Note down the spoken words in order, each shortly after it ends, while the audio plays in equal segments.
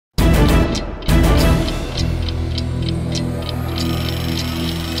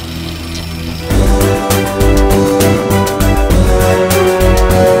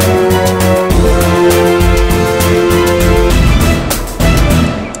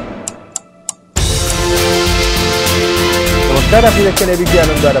নমস্কার, আপনি দেখছেন এবিপি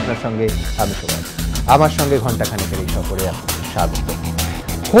আনন্দ আর আপনার সঙ্গে আমি সুমন। আমার সঙ্গে ঘণ্টা খানেকের এই সফরে আপনাদের স্বাগত।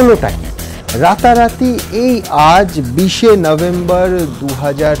 হলোটা কি? রাতারাতি এই আজ 20শে নভেম্বর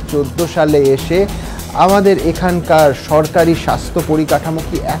 2014 সালে এসে আমাদের এখানকার সরকারি স্বাস্থ্য পরিকাঠামো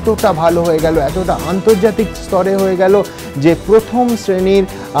কি এতটা ভালো হয়ে গেল, এতটা আন্তর্জাতিক স্তরে হয়ে গেল যে প্রথম শ্রেণীর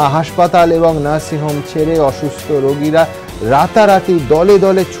হাসপাতাল এবং নার্সিংহোম ছেড়ে অসুস্থ রোগীরা রাতারাতি দলে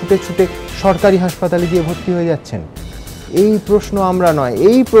দলে ছুটে ছুটে সরকারি হাসপাতালে গিয়ে ভর্তি হয়ে যাচ্ছেন? এই প্রশ্ন আমরা নয়,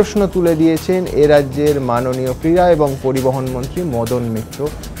 এই প্রশ্ন তুলে দিয়েছেন এ রাজ্যের মাননীয় ক্রীড়া এবং পরিবহন মন্ত্রী মদন মিত্র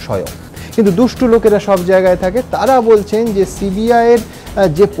স্বয়ং। কিন্তু দুষ্টু লোকেরা সব জায়গায় থাকে, তারা বলছেন যে সিবিআইয়ের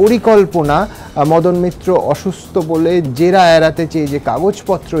যে পরিকল্পনা, মদন মিত্র অসুস্থ বলে জেরা এড়াতে চেয়ে যে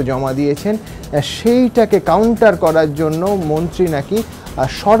কাগজপত্র জমা দিয়েছেন সেইটাকে কাউন্টার করার জন্য মন্ত্রী নাকি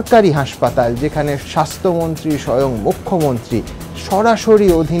সরকারি হাসপাতাল, যেখানে স্বাস্থ্যমন্ত্রী স্বয়ং মুখ্যমন্ত্রী সরাসরি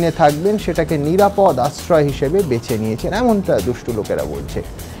অধীনে থাকবেন, সেটাকে নিরাপদ আশ্রয় হিসেবে বেছে নিয়েছেন, এমনটা দুষ্টু লোকেরা বলছে।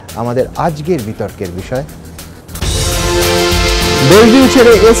 আমাদের আজকের বিতর্কের বিষয়, বেলভিউ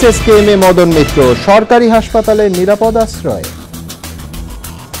ছেড়ে এসএসকেএমে মদন মিত্র, সরকারি হাসপাতালের নিরাপদ আশ্রয়।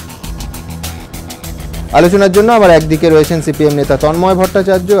 আলোচনার জন্য আমার একদিকে রয়েছেন সিপিএম নেতা তন্ময়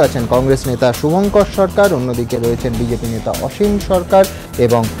ভট্টাচার্য, আছেন কংগ্রেস নেতা শুভঙ্কর সরকার, অন্যদিকে রয়েছেন বিজেপি নেতা অসীম সরকার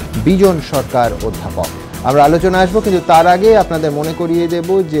এবং বিজন সরকার অধ্যাপক। আমরা আলোচনা আসবো, কিন্তু তার আগে আপনাদের মনে করিয়ে দেব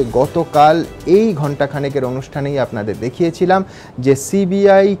যে গতকাল এই ঘণ্টা খানেকের অনুষ্ঠানেই আপনাদের দেখিয়েছিলাম যে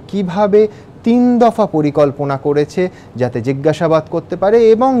সিবিআই কিভাবে 3 দফা পরিকল্পনা করেছে যাতে জিজ্ঞাসাবাদ করতে পারে,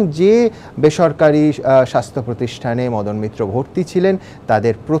 এবং যে বেসরকারি স্বাস্থ্য প্রতিষ্ঠানে মদন মিত্র ভর্তি ছিলেন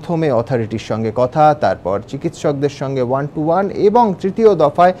তাদের প্রথমে অথরিটির সঙ্গে কথা, তারপর চিকিৎসকদের সঙ্গে 1-to-1, এবং তৃতীয়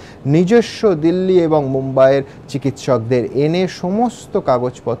দফায় নিজস্ব দিল্লি এবং মুম্বাইয়ের চিকিৎসকদের এনে সমস্ত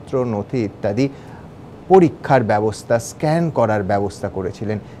কাগজপত্র, নথি ইত্যাদি পরীক্ষার ব্যবস্থা, স্ক্যান করার ব্যবস্থা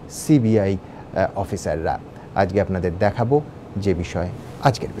করেছিলেন সিবিআই অফিসাররা। আজকে আপনাদের দেখাবো যে বিষয়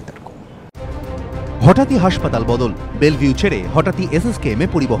আজকের বিতর্ক। হঠাৎই হাসপাতাল বদল, বেলভিউ ছেড়ে হঠাৎই এসএসকেএমে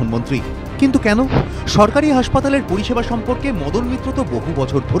পরিবহন মন্ত্রী। কিন্তু কেন? সরকারি হাসপাতালের পরিষেবা সম্পর্কে মদন মিত্র তো বহু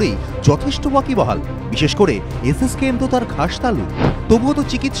বছর ধরেই যথেষ্ট ওয়াকিবহাল, বিশেষ করে এসএসকেএম তো তার খাস তালু। তবুও তো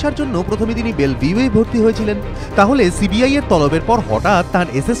চিকিৎসার জন্য প্রথমে তিনি বেলভিউয়ে ভর্তি হয়েছিলেন। তাহলে সিবিআই এর তলবের পর হঠাৎ তার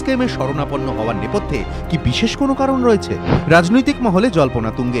এসএসকেএম এর শরণাপন্ন হওয়ার নেপথ্যে কি বিশেষ কোনো কারণ রয়েছে? রাজনৈতিক মহলে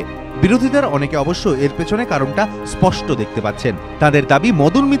জল্পনা তুঙ্গে। বিরোধীদের অনেকে অবশ্য এর পেছনে কারণটা স্পষ্ট দেখতে পাচ্ছেন। তাদের দাবি,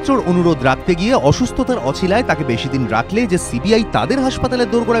 মদন মিত্রর অনুরোধ রাখতে গিয়ে অসুস্থতার অছিলায় তাকে বেশি দিন রাখলে যে সিবিআই তাদের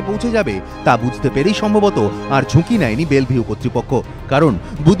হাসপাতালের দোরগোড়ায় পৌঁছে যাবে তা বুঝতে পেরেই সম্ভবত আর ঝুঁকি নেয়নি বেলভিউ কর্তৃপক্ষ। কারণ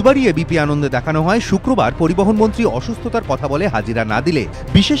বুধবারই এবিপি আনন্দে দেখানো হয় শুক্রবার পরিবহন মন্ত্রী অসুস্থতার কথা বলে হাজিরা না দিলে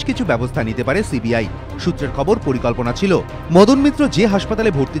বিশেষ কিছু ব্যবস্থা নিতে পারে সিবিআই। সূত্রের খবর, পরিকল্পনা ছিল মদন মিত্র যে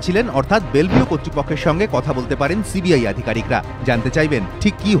হাসপাতালে ভর্তি ছিলেন অর্থাৎ বেলভিউ কর্তৃপক্ষের সঙ্গে কথা বলতে পারেন সিবিআই আধিকারিকরা। জানতে চাইবেন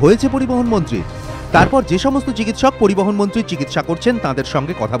ঠিক কি হয়েছে পরিবহন মন্ত্রী। তারপর যে সমস্ত চিকিৎসক পরিবহন মন্ত্রীর চিকিৎসা করছেন তাদের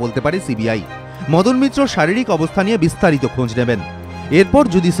সঙ্গে কথা বলতে পারে সিবিআই। মদন মিত্রর শারীরিক অবস্থা নিয়ে বিস্তারিত খোঁজ নেবেন। এরপর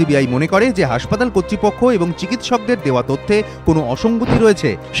যদি সিবিআই মনে করে যে হাসপাতাল কর্তৃপক্ষ এবং চিকিৎসকদের দেওয়া তথ্যে কোনো অসঙ্গতি রয়েছে,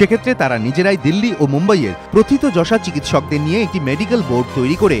 সেক্ষেত্রে তারা নিজেরাই দিল্লি ও মুম্বাইয়ের প্রথিতযশা চিকিৎসকদের নিয়ে একটি মেডিকেল বোর্ড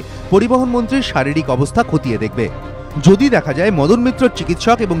তৈরি করে পরিবহন মন্ত্রীর শারীরিক অবস্থা খতিয়ে দেখবে। যদি দেখা যায় মদন মিত্রর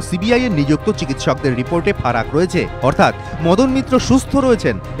চিকিৎসক এবং সিবিআই এর নিযুক্ত চিকিৎসকদের রিপোর্টে ফারাক রয়েছে, অর্থাৎ মদন মিত্র সুস্থ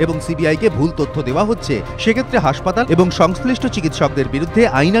রয়েছেন এবং সিবিআইকে ভুল তথ্য দেওয়া হচ্ছে, সেক্ষেত্রে হাসপাতাল এবং সংশ্লিষ্ট চিকিৎসকদের বিরুদ্ধে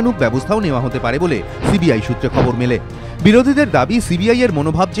আইনানুগ ব্যবস্থাও নেওয়া হতে পারে বলে সিবিআই সূত্রে খবর মেলে। বিরোধীদের দাবি, সিবিআই এর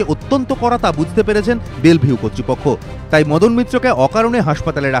মনোভাব যে অত্যন্ত কড়া তা বুঝতে পেরেছেন বেলভিউ কর্তৃপক্ষ, তাই মদন মিত্রকে অকারণে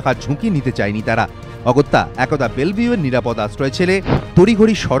হাসপাতালে রাখার ঝুঁকি নিতে চায়নি তারা। অগত্যা একদা বেলভিউ এর নিরাপদ আশ্রয় ছেড়ে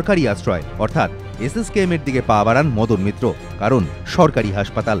তড়িঘড়ি সরকারি আশ্রয় অর্থাৎ এসএসকেএম এর দিকে পা বাড়ান মদন মিত্র। কারণ সরকারি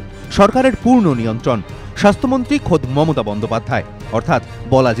হাসপাতাল, সরকারের পূর্ণ নিয়ন্ত্রণ, স্বাস্থ্যমন্ত্রী খোদ মমতা বন্দ্যোপাধ্যায়, অর্থাৎ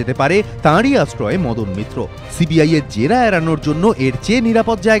বলা যেতে পারে তাঁরই আশ্রয়ে মদন মিত্র। সিবিআই এর জেরা এড়ানোর জন্য এর চেয়ে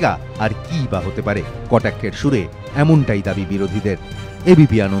নিরাপদ জায়গা আর কি বা হতে পারে? কটাক্ষের সুরে এমনটাই দাবি বিরোধীদের।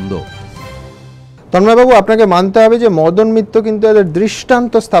 এবিপি আনন্দ। তন্ময়বাবু, আপনাকে মানতে হবে যে মদন মিত্র কিন্তু এদের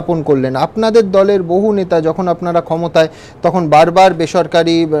দৃষ্টান্ত স্থাপন করলেন। আপনাদের দলের বহু নেতা যখন আপনারা ক্ষমতায়, তখন বারবার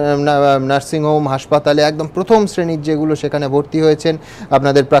বেসরকারি নার্সিংহোম, হাসপাতালে একদম প্রথম শ্রেণীর যেগুলো সেখানে ভর্তি হয়েছেন।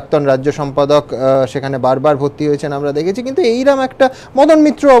 আপনাদের প্রাক্তন রাজ্য সম্পাদক সেখানে বারবার ভর্তি হয়েছেন আমরা দেখেছি। কিন্তু এইরকম একটা, মদন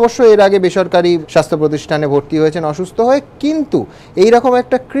মিত্র অবশ্য এর আগে বেসরকারি স্বাস্থ্য প্রতিষ্ঠানে ভর্তি হয়েছেন অসুস্থ হয়ে, কিন্তু এইরকম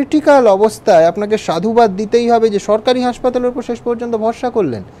একটা ক্রিটিক্যাল অবস্থায় আপনাকে সাধুবাদ দিতেই হবে যে সরকারি হাসপাতালের উপর শেষ পর্যন্ত ভরসা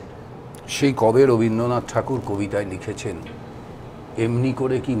করলেন। সেই কবে রবীন্দ্রনাথ ঠাকুর কবিতায় লিখেছেন, এমনি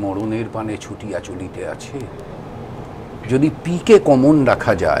করে কি মরণের পানে ছুটিয়া চলিতে আছে। যদি পিকে কমন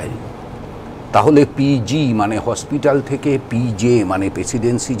রাখা যায় তাহলে পিজি মানে হসপিটাল থেকে পিজে মানে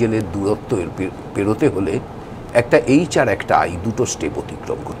প্রেসিডেন্সি জেলের দূরত্ব পেরোতে হলে একটা এইচ আর একটা আই, দুটো স্টেপ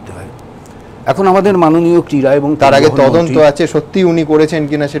অতিক্রম করতে হয়। এখন আমাদের মাননীয় ক্রীড়া এবং তার আগে তদন্ত আছে, সত্যি উনি করেছেন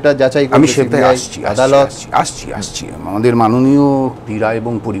কিনা সেটা যাচাই করবে আমি সেটাই আদালত। আসছি আমাদের মাননীয় ক্রীড়া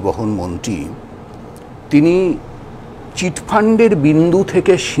এবং পরিবহন মন্ত্রী তিনি চিটফান্ডের বিন্দু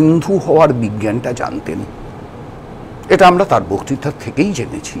থেকে সিন্ধু হওয়ার বিজ্ঞানটা জানতেন, এটা আমরা তার বক্তৃতা থেকেই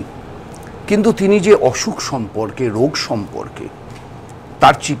জেনেছি। কিন্তু তিনি যে অসুখ সম্পর্কে, রোগ সম্পর্কে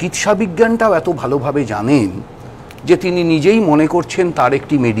তার চিকিৎসা বিজ্ঞানটাও এত ভালোভাবে জানেন যে তিনি নিজেই মনে করছেন তার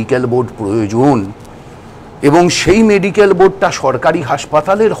একটি মেডিকেল বোর্ড প্রয়োজন এবং সেই মেডিকেল বোর্ডটা সরকারি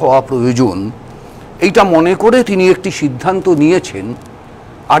হাসপাতালের হওয়া প্রয়োজন, এইটা মনে করে তিনি একটি সিদ্ধান্ত নিয়েছেন।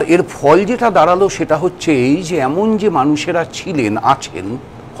 আর এর ফল যেটা দাঁড়ালো সেটা হচ্ছে এই যে এমন যে মানুষেরা ছিলেন, আছেন,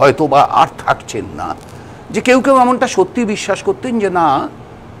 হয়তো বা আর থাকছেন না, যে কেউ কেউ এমনটা সত্যি বিশ্বাস করতেন যে না,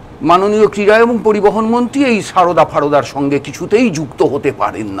 মাননীয় ক্রীড়া এবং পরিবহন মন্ত্রী এই সারদা ফারদার সঙ্গে কিছুতেই যুক্ত হতে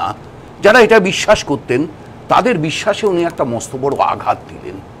পারেন না। যারা এটা বিশ্বাস করতেন তাদের বিশ্বাসে উনি একটা মস্ত বড় আঘাত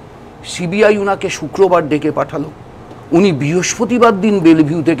দিলেন। সিবিআই উনাকে শুক্রবার ডেকে পাঠালো, উনি বৃহস্পতিবার দিন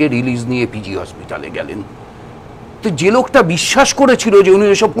বেলভিউ থেকে রিলিজ নিয়ে পিজি হসপিটালে গেলেন। তো যে লোকটা বিশ্বাস করেছিল যে উনি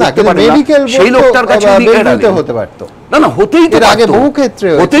এসব করতে পারেন না, সেই লোকটার কাছে হতে পারতো না, হতেই তো পারতো, বহু ক্ষেত্রে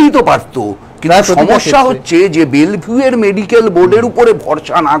হতেই তো পারতো। কিন্তু সমস্যা হচ্ছে যে বেলভিউ এর মেডিকেল বোর্ডের উপরে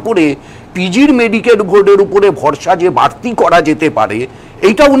ভরসা না করে পিজির মেডিকেল বোর্ডের উপরে ভরসা যে বাড়তি করা যেতে পারে,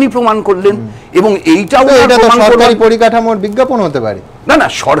 এইটা উনি প্রমাণ করলেন। এবং এইটাও সরকারি পরিকাঠামোর বিজ্ঞাপন হতে পারে না,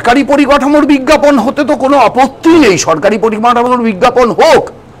 সরকারি পরিকাঠামোর বিজ্ঞাপন হতে তো কোনো আপত্তি নেই, সরকারি পরিকাঠামোর বিজ্ঞাপন হোক,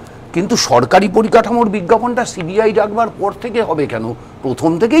 কিন্তু সরকারি পরিকাঠামোর বিজ্ঞাপনটা সিবিআই ডাকবার পর থেকে হবে কেন?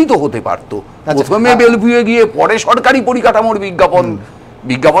 প্রথম থেকেই তো হতে পারতো। প্রথমে বেলভিউয়ে গিয়ে পরে সরকারি পরিকাঠামোর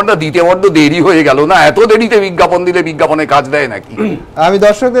বিজ্ঞাপনটা দিতে বড্ড দেরি হয়ে গেল না? এত দেরিতে বিজ্ঞাপন দিলে বিজ্ঞাপনে কাজ দেয় নাকি? আমি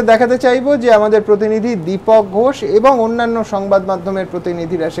দর্শকদের দেখাতে চাইবো যে আমাদের প্রতিনিধি দীপক ঘোষ এবং অন্যান্য সংবাদ মাধ্যমের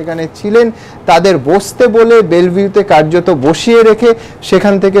প্রতিনিধিরা সেখানে ছিলেন। তাদের বসতে বলে বেলভিউতে কার্যত বসিয়ে রেখে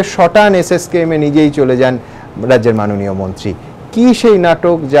সেখান থেকে শটান এসএসকেএমে নিজেই চলে যান রাজ্যের মাননীয় মন্ত্রী। কি সেই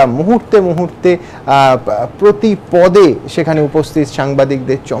নাটক যা মুহূর্তে মুহূর্তে প্রতি পদে সেখানে উপস্থিত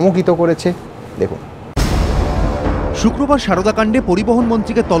সাংবাদিকদের চমকিত করেছে, দেখুন। শুক্রবার সারদাকাণ্ডে পরিবহন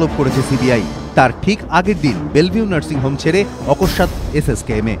মন্ত্রীকে তলব করেছে সিবিআই। তার ঠিক আগের দিন বেলভিউ নার্সিংহোম ছেড়ে অকস্মাৎ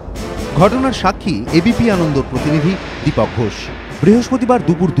এসএসকেএমে। ঘটনার সাক্ষী এবিপি আনন্দর প্রতিনিধি দীপক ঘোষ। বৃহস্পতিবার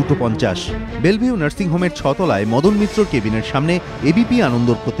দুপুর 2:50 বেলভিউ নার্সিংহোমের 6 তলায় মদন মিত্রর কেবিনের সামনে এবিপি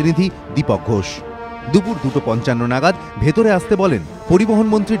আনন্দর প্রতিনিধি দীপক ঘোষ। দুপুর 2:55 নাগাদ ভেতরে আসতে বলেন পরিবহন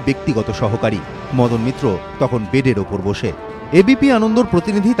মন্ত্রীর ব্যক্তিগত সহকারী মদন মিত্র, তখন বেডের ওপর বসে। এবিপি আনন্দর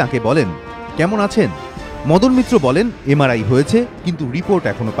প্রতিনিধি তাকে বলেন, কেমন আছেন? মদন মিত্র বলেন, এমআরআই হয়েছে কিন্তু রিপোর্ট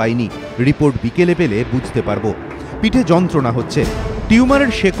এখনো পাইনি, রিপোর্ট বিকেলে পেলে বুঝতে পারবো। পিঠে যন্ত্রণা হচ্ছে,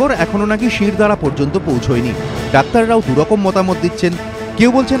 টিউমারের শেকড় এখনো নাকি শিরদাঁড়া পর্যন্ত পৌঁছয়নি। ডাক্তাররাও দুরকম মতামত দিচ্ছেন, কেউ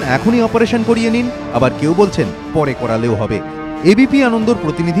বলছেন এখনই অপারেশন করিয়ে নিন, আবার কেউ বলছেন পরে করালেও হবে। এবিপি আনন্দর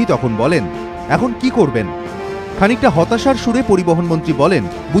প্রতিনিধি তখন বলেন, এখন কি করবেন? খানিকটা হতাশার সুরে পরিবহন মন্ত্রী বলেন,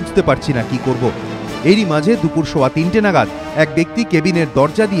 বুঝতে পারছি না কি করব। এরই মাঝে দুপুর 3:15 নাগাদ এক ব্যক্তি কেবিনের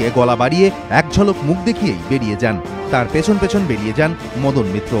দরজা দিয়ে গলা বাড়িয়ে এক ঝলক মুখ দেখিয়েই বেরিয়ে যান। তার পেছন পেছন বেরিয়ে যান মদন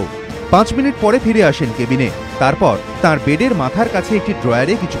মিত্র। 5 মিনিট পরে ফিরে আসেন কেবিনে। তারপর তার বেডের মাথার কাছে একটি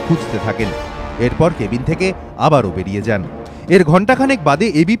ড্রয়ারে কিছু খুঁজতে থাকেন। এরপর কেবিন থেকে আবারও বেরিয়ে যান। এর ঘণ্টাখানেক বাদে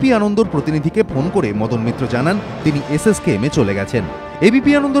এবিপি আনন্দর প্রতিনিধিকে ফোন করে মদন মিত্র জানান তিনি এসএসকেএমে চলে গেছেন।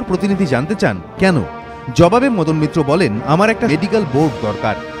 এবিপি আনন্দর প্রতিনিধি জানতে চান কেন। জবাবে মদন মিত্র বলেন, আমার একটা মেডিকেল বোর্ড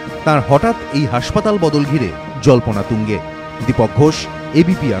দরকার। তার হঠাৎ এই হাসপাতাল বদল ঘিরে জল্পনা তুঙ্গে। দীপক ঘোষ,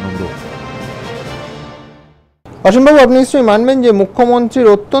 এবিপি আনন্দ। অসীমবাবু, আপনি নিশ্চয়ই মানবেন যে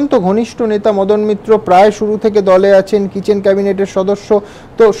মুখ্যমন্ত্রীর অত্যন্ত ঘনিষ্ঠ নেতা মদন মিত্র প্রায় শুরু থেকে দলে আছেন, কিচেন ক্যাবিনেটের সদস্য।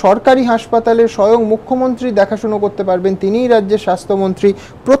 তো সরকারি হাসপাতালে স্বয়ং মুখ্যমন্ত্রী দেখাশুনো করতে পারবেন, তিনিই রাজ্যের স্বাস্থ্যমন্ত্রী,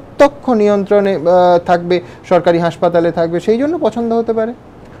 প্রত্যক্ষ নিয়ন্ত্রণে থাকবে, সরকারি হাসপাতালে থাকবে, সেই জন্য পছন্দ হতে পারে।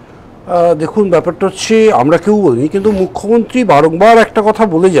 দেখুন, ব্যাপারটা হচ্ছে আমরা কেউ বলিনি, কিন্তু মুখ্যমন্ত্রী বারংবার একটা কথা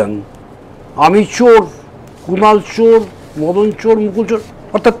বলে যান, আমি চোর, কুণাল চোর, মদন চোর, মুকুল চোর,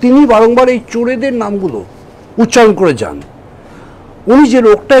 অর্থাৎ তিনি বারংবার এই চোরেদের নামগুলো উচ্চারণ করে যান। উনি যে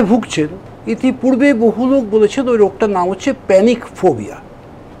রোগটায় ভুগছেন, ইতিপূর্বে বহু লোক বলেছেন ওই রোগটার নাম হচ্ছে প্যানিক ফোবিয়া।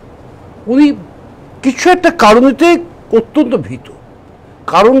 উনি কিছু একটা কারণেতে অত্যন্ত ভীত।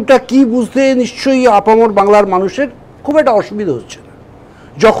 কারণটা কি বুঝতে নিশ্চয়ই আপামর বাংলার মানুষের খুব একটা অসুবিধা হচ্ছে না।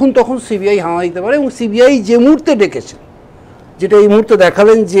 যখন তখন সিবিআই হানা দিতে পারে, এবং সিবিআই যে মুহূর্তে ডেকেছেন, যেটা এই মুহূর্তে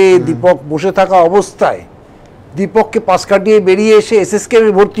দেখালেন যে দীপক বসে থাকা অবস্থায় দীপককে পাশ কাটিয়ে বেরিয়ে এসে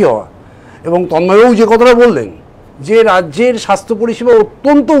এসএসকেএমে ভর্তি হওয়া, এবং তন্ময়বাবু যে কথাটা বললেন যে রাজ্যের স্বাস্থ্য পরিষেবা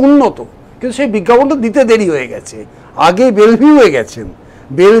অত্যন্ত উন্নত, কিন্তু সেই বিজ্ঞাপনটা দিতে দেরি হয়ে গেছে। আগে বেলভিউ হয়ে গেছেন।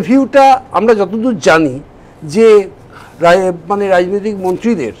 বেলভিউটা আমরা যতদূর জানি যে মানে রাজনৈতিক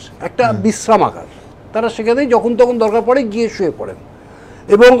মন্ত্রীদের একটা বিশ্রামাগার, তারা সেখানেই যখন তখন দরকার পড়ে গিয়ে শুয়ে পড়েন।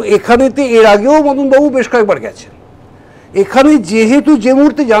 এবং এখানেতে এর আগেও মদনবাবু বেশ কয়েকবার গেছেন। এখানে যেহেতু যে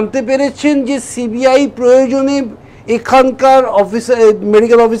মুহূর্তে জানতে পেরেছেন যে সিবিআই প্রয়োজনে এখানকার অফিসার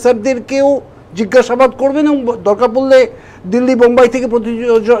মেডিকেল অফিসারদেরকেও জিজ্ঞাসাবাদ করবেন এবং দরকার পড়লে দিল্লি বোম্বাই থেকে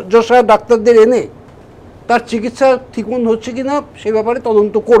প্রতিযশা ডাক্তারদের এনে তার চিকিৎসা ঠিকমতো হচ্ছে কিনা সে ব্যাপারে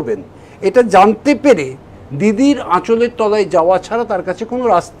তদন্ত করবেন, এটা জানতে পেরে দিদির আঁচলের তলায় যাওয়া ছাড়া তার কাছে কোনো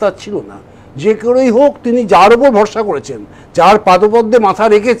রাস্তা ছিল না। যে করেই হোক তিনি যার উপর ভরসা করেছেন, যার পাদপদ্মে মাথা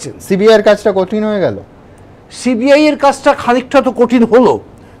রেখেছেন। সিবিআইয়ের কাজটা কঠিন হয়ে গেল। সিবিআই এর কাজটা খানিকটা তো কঠিন হলো,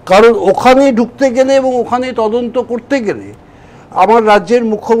 কারণ ওখানে ঢুকতে গেলে এবং ওখানে তদন্ত করতে গেলে আমার রাজ্যের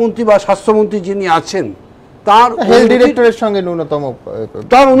মুখ্যমন্ত্রী বা স্বাস্থ্যমন্ত্রী যিনি আছেন তার হেলথ ডিরেক্টরের সঙ্গে ন্যূনতম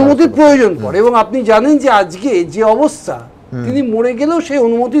তার অনুমতির প্রয়োজন পড়ে। এবং আপনি জানেন যে আজকে যে অবস্থা, তিনি মরে গেলেও সেই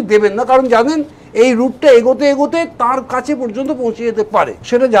অনুমতি দেবেন না, কারণ জানেন এই রুটটা এগোতে এগোতে তার কাছে পর্যন্ত পৌঁছে যেতে পারে।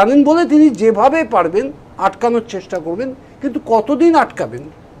 সেটা জানেন বলে তিনি যেভাবে পারবেন আটকানোর চেষ্টা করবেন, কিন্তু কতদিন আটকাবেন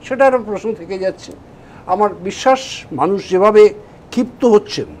সেটা একটা প্রশ্ন থেকে যাচ্ছে। আমার বিশ্বাস মানুষ যেভাবে ক্ষিপ্ত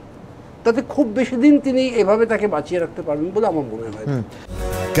হচ্ছেন তাতে খুব বেশি দিন তিনি এভাবে তাকে বাঁচিয়ে রাখতে পারবেন বলে আমার মনে হয়।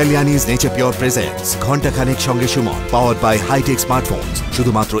 Kalyani's Nature Pure presents Ghanta Khanek Sange Suman, powered by high-tech smartphones,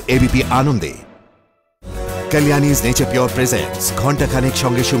 শুধুমাত্র ABP আনন্দে। Kalyani's Nature Pure presents Ghanta Khanek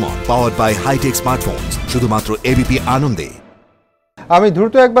Sange Suman, powered by high-tech smartphones, শুধুমাত্র ABP আনন্দে। আমি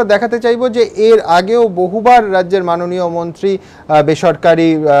দ্রুত একবার দেখাতে চাইব যে এর আগেও বহুবার রাজ্যের মাননীয় মন্ত্রী বেসরকারি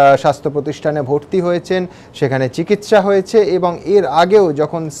স্বাস্থ্য প্রতিষ্ঠানে ভর্তি হয়েছেন, সেখানে চিকিৎসা হয়েছে, এবং এর আগেও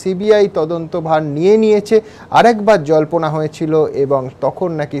যখন সিবিআই তদন্তভার নিয়েছে আরেকবার জল্পনা হয়েছিল এবং তখন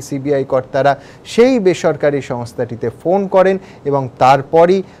নাকি সিবিআই কর্তারা সেই বেসরকারি সংস্থাটিতে ফোন করেন এবং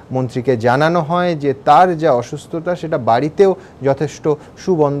তারপরই মন্ত্রীকে জানানো হয় যে তার যা অসুস্থতা সেটা বাড়িতেও যথেষ্ট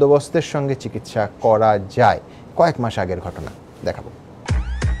সুবন্দোবস্তের সঙ্গে চিকিৎসা করা যায়। কয়েক মাস আগের ঘটনা দেখাবো।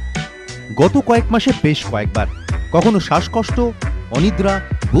 গত কয়েক মাসে বেশ কয়েকবার কখনো শ্বাসকষ্ট, অনিদ্রা,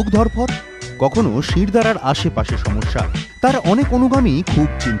 বুক ধরফর, কখনো শিরদাঁড়ার আশেপাশে সমস্যা। তার অনেক অনুগামী খুব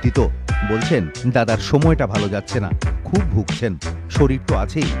চিন্তিত, বলছেন দাদার সময়টা ভালো যাচ্ছে না, খুব ভুগছেন, শরীর তো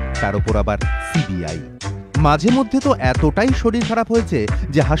আছেই, তার উপর আবার সিবিআই। মাঝে মধ্যে তো এতটাই শরীর খারাপ হয়েছে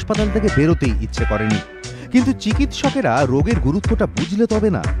যে হাসপাতাল থেকে বেরোতেই ইচ্ছে করেনি। কিন্তু চিকিৎসকেরা রোগের গুরুত্বটা বুঝলে তবে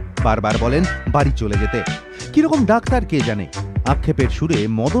না, বারবার বলেন বাড়ি চলে যেতে। কিরকম ডাক্তার কে জানে। আক্ষেপের সুরে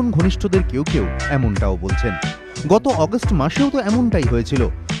মদন ঘনিষ্ঠদের কেউ কেউ এমনটাও বলছেন। গত অগস্ট মাসেও তো এমনটাই হয়েছিল।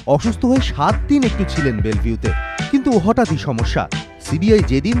 অসুস্থ হয়ে 7 দিন একটু ছিলেন বেলভিউতে, কিন্তু হঠাৎই সমস্যা। সিবিআই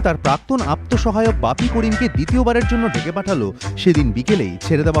যেদিন তার প্রাক্তন আত্মসহায়ক বাপি করিমকে দ্বিতীয়বারের জন্য ডেকে পাঠালো, সেদিন বিকেলেই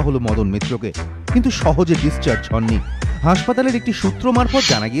ছেড়ে দেওয়া হলো মদন মিত্রকে, কিন্তু সহজে ডিসচার্জ হননি। হাসপাতালের একটি সূত্র মারফত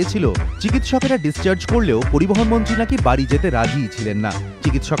জানা গিয়েছিল চিকিৎসকেরা ডিসচার্জ করলেও পরিবহন মন্ত্রী নাকি বাড়ি যেতে রাজিই ছিলেন না।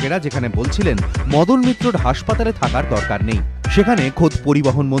 চিকিৎসকেরা যেখানে বলছিলেন মদন মিত্রর হাসপাতালে থাকার দরকার নেই, সেখানে খোদ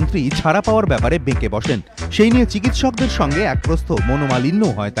পরিবহন মন্ত্রী ছাড়া পাওয়ার ব্যাপারে বেঁকে বসেন। সেই নিয়ে চিকিৎসকদের সঙ্গে এক প্রস্থ মনোমালিন্য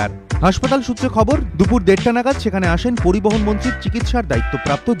হয় তার। হাসপাতাল সূত্রে খবর, দুপুর 1:30 নাগাদ সেখানে আসেন পরিবহন মন্ত্রীর চিকিৎসার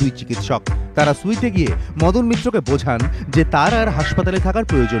দায়িত্বপ্রাপ্ত 2 চিকিৎসক। তারা সুইটে গিয়ে মদন মিত্রকে বোঝান যে তার আর হাসপাতালে থাকার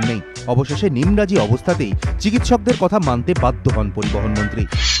প্রয়োজন নেই। অবশেষে নিমরাজি অবস্থাতেই চিকিৎসকদের কথা মানতে বাধ্য হন পরিবহন মন্ত্রী।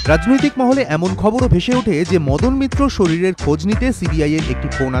 রাজনৈতিক মহলে এমন খবরও ভেসে ওঠে যে মদন মিত্র শরীরের খোঁজ নিতে সিবিআই এর একটি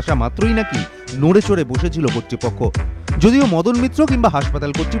ফোন আসা মাত্রই নাকি নড়ে চড়ে বসেছিল কর্তৃপক্ষ। যদিও মদন মিত্র কিংবা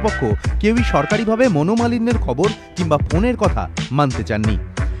হাসপাতাল কর্তৃপক্ষ কেউই সরকারিভাবে মনোমালিন্যের খবর কিংবা ফোনের কথা মানতে চাননি।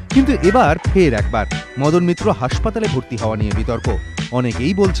 কিন্তু এবার ফের একবার মদন মিত্র হাসপাতালে ভর্তি হওয়া নিয়ে বিতর্ক।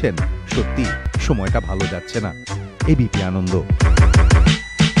 অনেকেই বলছেন সত্যি সময়টা ভালো যাচ্ছে না। এবিপি আনন্দ।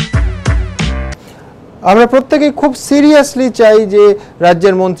 আমরা প্রত্যেকেই খুব সিরিয়াসলি চাই যে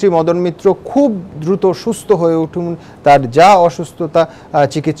রাজ্যের মন্ত্রী মদন মিত্র খুব দ্রুত সুস্থ হয়ে উঠুন, তার যা অসুস্থতা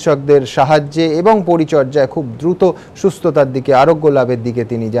চিকিৎসকদের সাহায্যে এবং পরিচর্যায় খুব দ্রুত সুস্থতার দিকে, আরোগ্য লাভের দিকে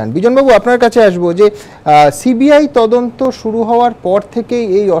তিনি যান। বিজনবাবু, আপনার কাছে আসবো যে সিবিআই তদন্ত শুরু হওয়ার পর থেকেই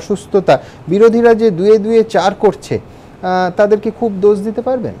এই অসুস্থতা, বিরোধীরা যে 2-2 4 করছে, তাদেরকে খুব দোষ দিতে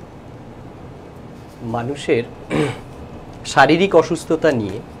পারবেন? মানুষের শারীরিক অসুস্থতা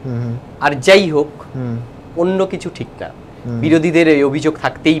নিয়ে আর যাই হোক অন্য কিছু ঠিক না। বিরোধীদের এই অভিযোগ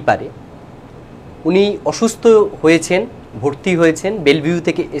থাকতেই পারে। উনি অসুস্থ হয়েছেন, ভর্তি হয়েছেন, বেলভিউ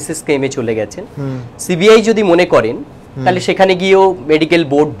থেকে এসএসকেএমে চলে গেছেন। সিবিআই যদি মনে করেন তাহলে সেখানে গিয়েও মেডিকেল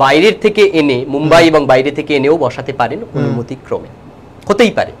বোর্ড বাইরের থেকে এনে, মুম্বাই এবং বাইরে থেকে এনেও বসাতে পারেন অনুমতি ক্রমে।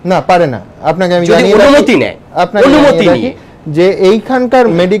 হতেই পারে না, পারে না। আপনাকে আমি জানি অনুমতি নেয়, অনুমতি নিয়ে যে এইখানকার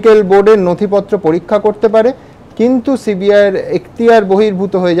মেডিকেল বোর্ডের নথিপত্র পরীক্ষা করতে পারে, কিন্তু সিবিআই এর এখতিয়ার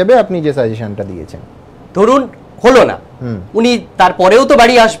বহির্ভূত হয়ে যাবে। আপনি যে সাজেশনটা দিয়েছেন, ধরুন হলো না, উনি তারপরেও তো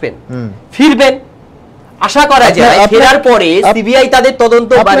বাড়ি আসবেন, ফিরবেন, আশা করা যায় ফেরার পরে সিবিআই তাদের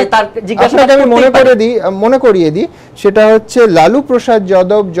তদন্ত মানে তার জিজ্ঞাসাবাদ আমি মনে করিয়ে দিই, সেটা হচ্ছে লালু প্রসাদ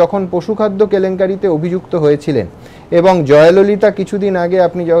যাদব যখন পশুখাদ্য কেলেঙ্কারিতে অভিযুক্ত হয়েছিলেন এবং জয়ললিতা কিছুদিন আগে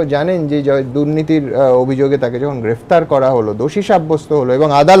আপনি জানেন যে দুর্নীতির অভিযোগে তাকে যখন গ্রেফতার করা হলো, দোষী সাব্যস্ত হলো এবং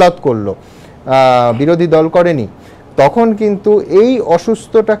আদালত করলো, বিরোধী দল করেনি, তখন কিন্তু এই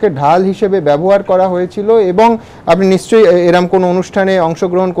অসুস্থটাকে ঢাল হিসেবে ব্যবহার করা হয়েছিল। এবং আপনি নিশ্চয়ই এরকম কোনো অনুষ্ঠানে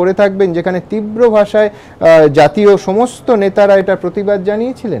অংশগ্রহণ করে থাকবেন যেখানে তীব্র ভাষায় জাতীয় সমস্ত নেতারা এটার প্রতিবাদ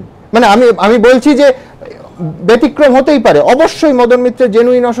জানিয়েছিলেন। মানে আমি বলছি যে ব্যতিক্রম হতেই পারে, অবশ্যই মদন মিত্রের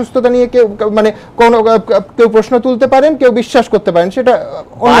জেনুইন অসুস্থতা নিয়ে কেউ প্রশ্ন তুলতে পারেন, কেউ বিশ্বাস করতে পারেন, সেটা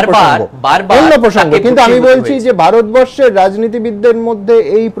অন্য প্রসঙ্গ। কিন্তু আমি বলছি যে ভারতবর্ষের রাজনীতিবিদদের মধ্যে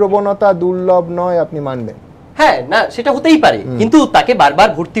এই প্রবণতা দুর্লভ নয়, আপনি মানবেন? হ্যাঁ, না সেটা হতেই পারে, কিন্তু তাকে বারবার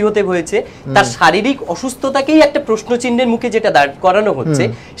ভর্তি হতে হয়েছে। তার শারীরিক অসুস্থতাকেই একটা প্রশ্ন চিহ্নের মুখে যেটা দাঁড় করানো হচ্ছে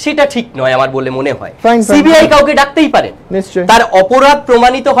সেটা ঠিক নয় আমার বলে মনে হয়। সিবিআই কাউকে ডাকতেই পারে, তার অপরাধ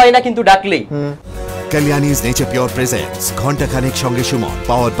প্রমাণিত হয় না কিন্তু ডাকলেই। Kalyani's Nature Pure presents Ghanta Khanek Sange Suman,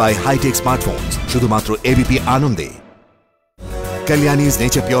 powered by high-tech smartphones, শুধুমাত্র ABP আনন্দে। Kalyani's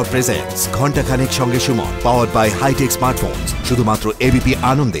Nature Pure presents Ghanta Khanek Sange Suman, powered by high-tech smartphones, শুধুমাত্র ABP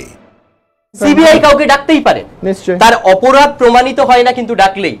আনন্দে। সিবিআই কাউকে ডাকতেই পারে, তার অপরাধ প্রমাণিত হয় না কিন্তু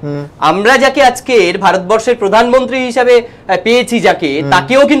ডাকলেই। আমরা যাকে আজকের ভারতবর্ষের প্রধানমন্ত্রী হিসাবে পেয়েছি যাকে,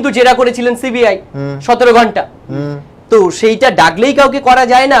 তাকেও কিন্তু জেরা করেছিলেন সিবিআই 17 ঘন্টা। তো সেইটা ডাকলেই কাউকে করা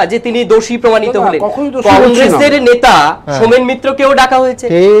যায় না যে তিনি দোষী প্রমাণিত হলেন। কংগ্রেসের নেতা সোমেন মিত্রকেও ডাকা হয়েছে,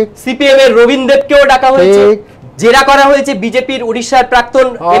 সিপিএম এর রবীন দেবকেও ডাকা হয়েছে, জেরা করা হয়েছে বিজেপির উড়িষ্যার প্রাক্তন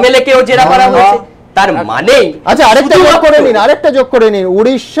এমএলএ কেও জেরা করা হয়েছে। তার মানে আচ্ছা, আরেকটা যোগ করে নিন,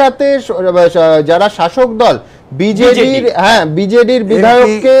 উড়িষ্যাতে যারা শাসক দল বিজেডির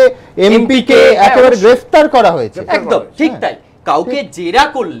বিধায়ককে, এমপিকে একেবারে গ্রেফতার করা হয়েছে। একদম ঠিক তাই। কাউকে জেরা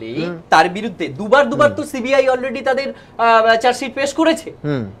করলে তার বিরুদ্ধে দুবার তো সিবিআই অলরেডি তাদের চার্জশিট পেশ করেছে,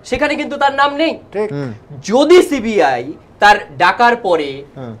 সেখানে কিন্তু তার নাম নেই। যদি সিবিআই তার ডাকার পরে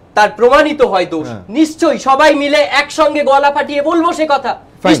তার প্রমাণিত হয় দোষ, নিশ্চয়ই সবাই মিলে একসঙ্গে গলা ফাটিয়ে বলবো সে কথা,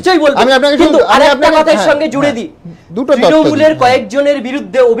 নিশ্চয়ই বলবো। কিন্তু আরেকটা কথার সঙ্গে জুড়ে দিই, তৃণমূলের কয়েকজনের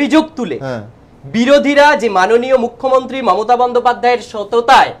বিরুদ্ধে অভিযোগ তুলে বিরোধীরা যে মাননীয় মুখ্যমন্ত্রী মমতা বন্দ্যোপাধ্যায়ের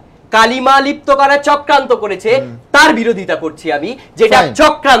সততায় কালিমা লিপ্ত করার চক্রান্ত করেছে, তার বিরোধিতা করছি আমি, যেটা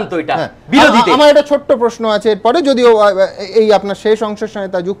চক্রান্ত, এটা বিরোধী। আমার একটা ছোট্ট প্রশ্ন আছে এরপরে, যদিও এই আপনার শেষ অংশের সঙ্গে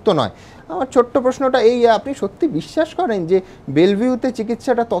তা যুক্ত নয়। আমার ছোট্ট প্রশ্নটা এই, আপনি সত্যি বিশ্বাস করেন যে বেলভিউতে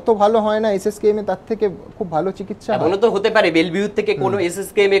চিকিৎসাটা তত ভালো হয় না এসএসকেএম এ তার থেকে খুব ভালো চিকিৎসা হয়? এমনও তো হতে পারে বেলভিউ থেকে কোনো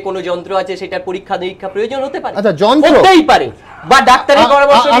এসএসকেএম এ কোনো যন্ত্র আছে, সেটার পরীক্ষা নিরীক্ষা প্রয়োজন হতে পারে। আচ্ছা, যন্ত্র হতেই পারে, বা ডাক্তারের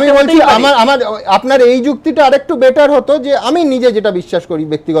পরামর্শ আমি বলছি, আমার আপনার এই যুক্তিটা আরেকটু বেটার হতো যে আমি নিজে যেটা বিশ্বাস করি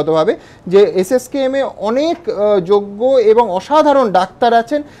ব্যক্তিগতভাবে, যে এসএসকেএম এ অনেক যোগ্য এবং অসাধারণ ডাক্তার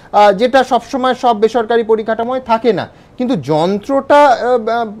আছেন, যেটা সবসময় সব বেসরকারি পরিকাঠামোয় থাকে না। কিন্তু যন্ত্রটা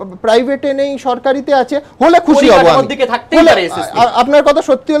প্রাইভেটে নেই, সরকারিতে আছে, হলে খুশি হব। আপনার কথা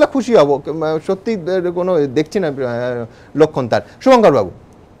সত্যি হলে খুশি হব, সত্যি কোনো দেখছি না লক্ষণ তার। শুভঙ্কর বাবু,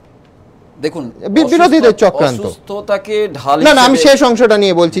 দেখুন, বিরোধীদের চক্রান্ত, না আমি শেষ অংশটা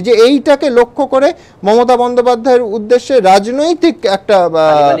নিয়ে বলছি যে এইটাকে লক্ষ্য করে মমতা বন্দ্যোপাধ্যায়ের উদ্দেশ্যে রাজনৈতিক একটা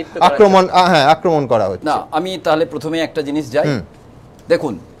আক্রমণ করা হচ্ছে। না, আমি তাহলে প্রথমে একটা জিনিস যাই।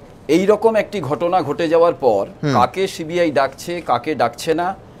 দেখুন, এই রকম একটি ঘটনা ঘটে যাওয়ার পর কাকে সিবিআই ডাকছে, কাকে ডাকছে না,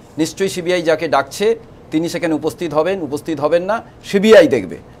 নিশ্চয়ই সিবিআই যাকে ডাকছে তিনি সেখানে উপস্থিত হবেন না, সিবিআই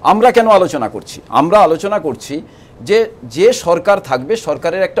দেখবে। আমরা কেন আলোচনা করছি? আমরা আলোচনা করছি যে সরকার থাকবে,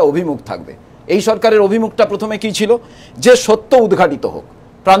 সরকারের একটা অভিমুখ থাকবে। এই সরকারের অভিমুখটা প্রথমে কি ছিল? যে সত্য উদ্ঘাটিত হোক,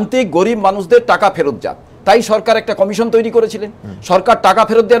 প্রান্তিক গরিব মানুষদের টাকা ফেরত যাক। তাই সরকার একটা কমিশন তৈরি করেছিলেন, সরকার টাকা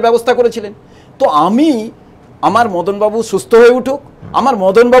ফেরত দেওয়ার ব্যবস্থা করেছিলেন। তো আমার মদনবাবু সুস্থ হয়ে উঠুক, আমার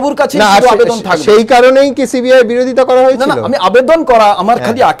মদনবাবুর কাছে আবেদন থাকবে। সেই কারণেই কি সিবিআই বিরোধিতা করা হয়েছিল? না, আমি আবেদন করা, আমার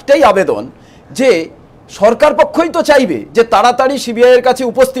খালি একটাই আবেদন যে সরকার পক্ষই তো চাইবে যে তাড়াতাড়ি সিবিআই এর কাছে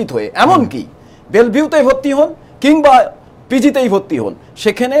উপস্থিত হয়ে, এমনকি বেলভিউতে ভর্তি হন কিংবা পিজিতেই ভর্তি হন,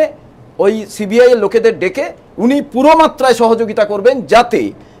 সেখানে ওই সিবিআই এর লোকেদের ডেকে উনি পুরো মাত্রায় সহযোগিতা করবেন, যাতে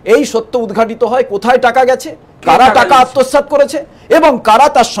এই সত্য উদ্ঘাটিত হয় কোথায় টাকা গেছে, কারা টাকা আত্মসাৎ করেছে এবং কারা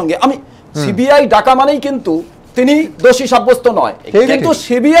তার সঙ্গে। আমি সিবিআই ডাকা মানেই কিন্তু তিনি দোষী সাব্যস্ত নয়, কিন্তু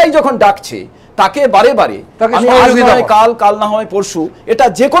সিবিআই যখন ডাকছে তাকে বারে বারে কাল না হয় পরশু, এটা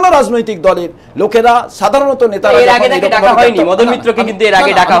যে কোনো রাজনৈতিক দলের লোকেরা, সাধারণত নেতারা, মদন মিত্রকে কিন্তু এর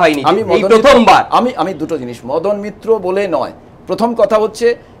আগে ডাকা হয়নি, আমি দুটো জিনিস, মদন মিত্র বলে নয়। প্রথম কথা হচ্ছে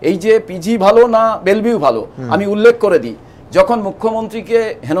এই যে পিজি ভালো না বেলভিউ ভালো, আমি উল্লেখ করে দিই, যখন মুখ্যমন্ত্রীকে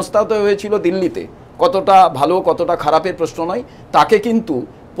হেনস্থা হয়েছিল দিল্লিতে, কতটা ভালো কতটা খারাপের প্রশ্ন নয়, তাকে কিন্তু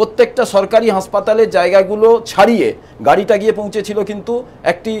প্রত্যেকটা সরকারি হাসপাতালের জায়গাগুলো ছাড়িয়ে গাড়িটা গিয়ে পৌঁছেছিল কিন্তু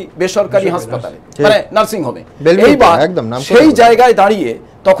একটি বেসরকারি হাসপাতালে, মানে নার্সিং হোমে। এইবার সেই জায়গায় দাঁড়িয়ে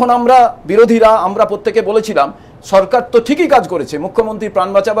তখন আমরা বিরোধীরা আমরা প্রত্যেকে বলেছিলাম সরকার তো ঠিকই কাজ করেছে, মুখ্যমন্ত্রী প্রাণ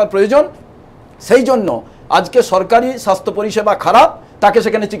বাঁচাবার প্রয়োজন, সেই জন্য আজকে সরকারি স্বাস্থ্য পরিষেবা খারাপ, তাকে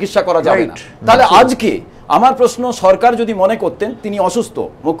সেখানে চিকিৎসা করা যাবে না। তাহলে আজকে আমার প্রশ্ন, সরকার যদি মনে করতেন তিনি অসুস্থ,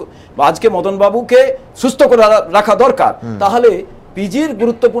 আজকে মদন বাবুকে সুস্থ করে রাখা দরকার, তাহলে পিজির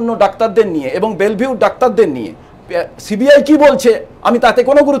গুরুত্বপূর্ণ ডাক্তারদের নিয়ে এবং বেলভিউ ডাক্তারদের নিয়ে সিবিআই কি বলছে আমি তাতে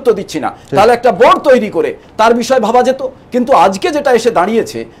কোনো গুরুত্ব দিচ্ছি না, তাহলে একটা বোর্ড তৈরি করে তার বিষয় ভাবা যেত। কিন্তু আজকে যেটা এসে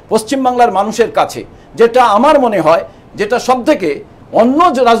দাঁড়িয়েছে পশ্চিমবাংলার মানুষের কাছে, যেটা আমার মনে হয় যেটা সবথেকে অন্য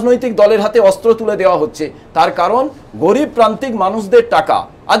রাজনৈতিক দলের হাতে অস্ত্র তুলে দেওয়া হচ্ছে, তার কারণ গরিব প্রান্তিক মানুষদের টাকা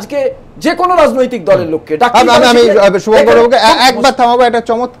আজকে যে কোনো রাজনৈতিক দলের লোককে আমি শুভঙ্করবাবুকে একবার থামাবো। একটা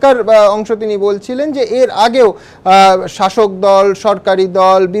চমৎকার অংশ তিনি বলছিলেন যে এর আগেও শাসক দল, সরকারি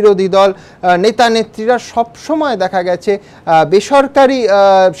দল, বিরোধী দল, নেতা নেত্রীরা সবসময় দেখা গেছে বেসরকারি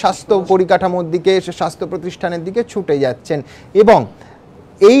স্বাস্থ্য পরিকাঠামোর দিকে, স্বাস্থ্য প্রতিষ্ঠানের দিকে ছুটে যাচ্ছেন এবং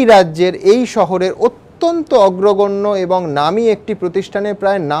এই রাজ্যের এই শহরের অত্যন্ত অগ্রগণ্য এবং নামী একটি প্রতিষ্ঠানে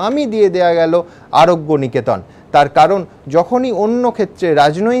প্রায় নামই দিয়ে দেয়া গেল আরোগ্য নিকেতন। তার কারণ যখনই অন্য ক্ষেত্রে,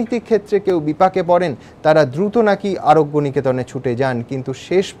 রাজনৈতিক ক্ষেত্রে কেউ বিপাকে পড়েন তারা দ্রুত নাকি আরোগ্য নিকেতনে ছুটে যান, কিন্তু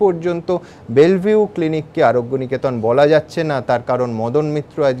শেষ পর্যন্ত বেলভিউ ক্লিনিককে আরোগ্য নিকেতন বলা যাচ্ছে না। তার কারণ মদন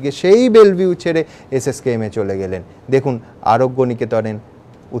মিত্র আজকে সেই বেলভিউ ছেড়ে এসএসকেএমে চলে গেলেন। দেখুন আরোগ্য নিকেতনের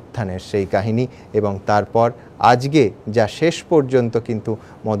উত্থানের সেই কাহিনী এবং তারপর আজকে যা শেষ পর্যন্ত কিন্তু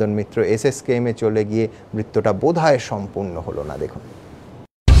মদন মিত্র এসএসকেএমে চলে গিয়ে বৃত্তটা বোধহয় সম্পূর্ণ হলো না। দেখুন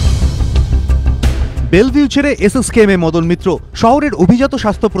বেলভিউ ছেড়ে এসএসকেএমে মদন মিত্র, শহরের অভিজাত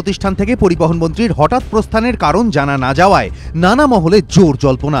স্বাস্থ্য প্রতিষ্ঠান থেকে পরিবহন মন্ত্রীর হঠাৎ প্রস্থানের কারণ জানা না যাওয়ায় নানা মহলে জোর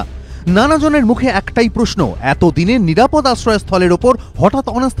জল্পনা। নানা জনের মুখে একটাই প্রশ্ন, এতদিনের নিরাপদ আশ্রয়স্থলের ওপর হঠাৎ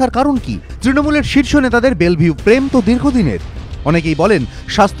অনাস্থার কারণ কি? তৃণমূলের শীর্ষ নেতাদের বেলভিউ প্রেম তো দীর্ঘদিনের। অনেকেই বলেন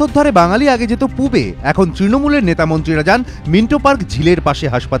স্বাস্থ্যোদ্ধারে বাঙালি আগে যেত পুবে, এখন তৃণমূলের নেতা মন্ত্রীরা যান মিন্টো পার্ক ঝিলের পাশে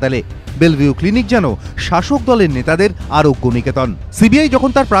হাসপাতালে। বেলভিউ ক্লিনিক যেন শাসক দলের নেতাদের আরোগ্য নিকেতন। সিবিআই যখন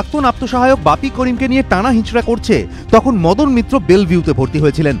তার প্রাক্তন আত্মসহায়ক বাপি করিমকে নিয়ে টানা হিঁচড়া করছে, তখন মদন মিত্র বেলভিউতে ভর্তি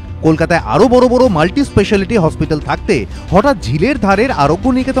হয়েছিলেন। কলকাতায় আরো বড় বড় মাল্টি স্পেশালিটি হসপিটাল থাকতে হঠাৎ ঝিলের ধারের আরোগ্য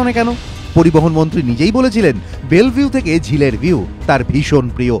নিকেতনে কেন? পরিবহন মন্ত্রী নিজেই বলেছিলেন বেলভিউ থেকে ঝিলের ভিউ তার ভীষণ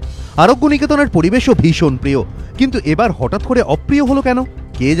প্রিয়, আরোগ্য নিকেতনের পরিবেশও ভীষণ প্রিয়। কিন্তু এবার হঠাৎ করে অপ্রিয় হলো কেন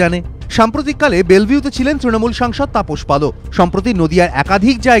কে জানে। সাম্প্রতিককালে বেলভিউতে ছিলেন তৃণমূল সাংসদ তাপস পালও। সম্প্রতি নদিয়ার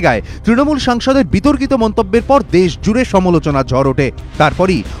একাধিক জায়গায় তৃণমূল সাংসদের বিতর্কিত মন্তব্যের পর দেশ জুড়ে সমালোচনার ঝড় ওঠে।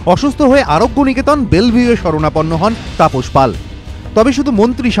 তারপরই অসুস্থ হয়ে আরোগ্য নিকেতন বেলভিউয়ে শরণাপন্ন হন তাপস পাল। তবে শুধু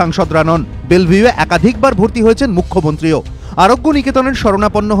মন্ত্রী সাংসদরা নন, বেলভিউয়ে একাধিকবার ভর্তি হয়েছেন মুখ্যমন্ত্রীও। আরোগ্য নিকেতনের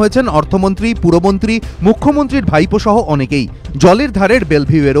শরণাপন্ন হয়েছেন অর্থমন্ত্রী, পুরমন্ত্রী, মুখ্যমন্ত্রীর ভাইপো সহ অনেকেই। জলের ধারের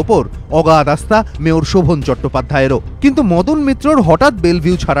বেলভিউয়ের ওপর অগাধ আস্থা মেয়র শোভন চট্টোপাধ্যায়েরও। কিন্তু মদন মিত্রর হঠাৎ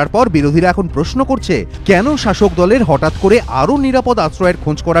বেলভিউ ছাড়ার পর বিরোধীরা এখন প্রশ্ন করছে, কেন শাসক দলের হঠাৎ করে আরও নিরাপদ আশ্রয়ের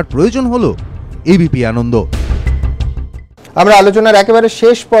খোঁজ করার প্রয়োজন হলো? এবিপি আনন্দ। আমরা আলোচনার একেবারে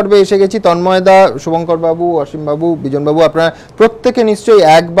শেষ পর্বে এসে গেছি। তন্ময়দা, শুভঙ্করবাবু, অসীমবাবু, বিজনবাবু, আপনারা প্রত্যেকে নিশ্চয়ই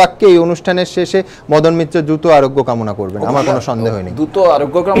এক বাক্যে এই অনুষ্ঠানের শেষে মদন মিত্র দ্রুত আরোগ্য কামনা করবেন, আমার কোনো সন্দেহ নেই। দ্রুত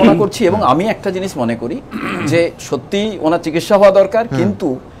আরোগ্য কামনা করছি এবং আমি একটা জিনিস মনে করি যে সত্যি ওনার চিকিৎসা হওয়া দরকার, কিন্তু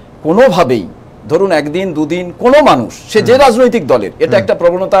কোনোভাবেই ধরুন একদিন দুদিন কোনো মানুষ, সে যে রাজনৈতিক দলের, এটা একটা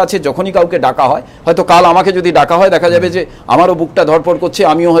প্রবণতা আছে, যখনই কাউকে ডাকা হয়, হয়তো কাল আমাকে যদি ডাকা হয় দেখা যাবে যে আমারও বুকটা ধড়ফড় করছে,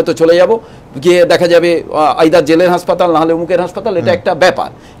 আমিও হয়তো চলে যাব, গিয়ে দেখা যাবে আইদার জেলের হাসপাতাল না হলে মুখের হাসপাতাল, এটা একটা ব্যাপার।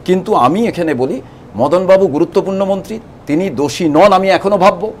 কিন্তু আমি এখানে বলি মদনবাবু গুরুত্বপূর্ণ মন্ত্রী, তিনি দোষী নন আমি এখনো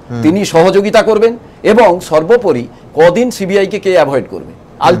ভাববো, তিনি সহযোগিতা করবেন এবং সর্বোপরি কদিন সিবিআইকে কে অ্যাভয়েড করবে,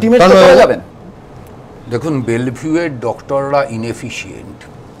 আলটিমেট করা যাবে না। দেখুন, বেলভিউয়ের ডক্টররা ইনএফিশিয়েন্ট,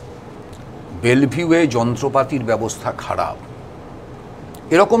 বেলভিউয়ে যন্ত্রপাতির ব্যবস্থা খারাপ,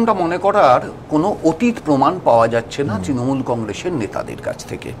 এরকমটা মনে করার কোনো অতীত প্রমাণ পাওয়া যাচ্ছে না তৃণমূল কংগ্রেসের নেতাদের কাছ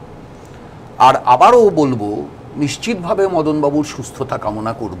থেকে। আর আবারও বলবো, নিশ্চিতভাবে মদনবাবুর সুস্থতা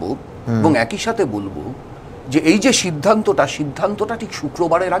কামনা করব এবং একই সাথে বলবো যে এই যে সিদ্ধান্তটা ঠিক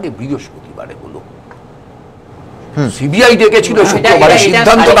শুক্রবারের আগে বৃহস্পতিবারে হলো। সিবিআই ডেকেছিল শুক্রবারে,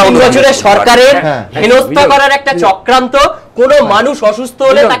 সিদ্ধান্তটা হলো বছরের সরকারের হেনস্থা করার একটা চক্রান্ত। কোন মানুষ অসুস্থ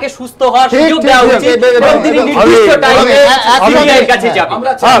হলে তাকে সুস্থ হওয়ার সুযোগ দেওয়া উচিত এবং তিনি নির্দিষ্ট টাইমে সিবিআইয়ের কাছে যাবেন।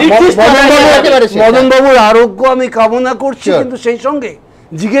 মদনবাবুর আরোগ্য আমি কামনা করছি, কিন্তু সেই সঙ্গে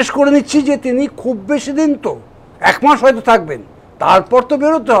জিজ্ঞেস করে নিচ্ছি যে তিনি খুব বেশি দিন তো 1 মাস হয়তো থাকবেন, তারপর তো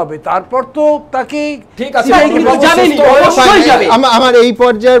বেরোতে হবে, তারপর তো তাকে ঠিক আছে আমার এই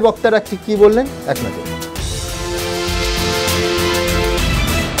পর্যায়ের বক্তারা কি বললেন এক নজর।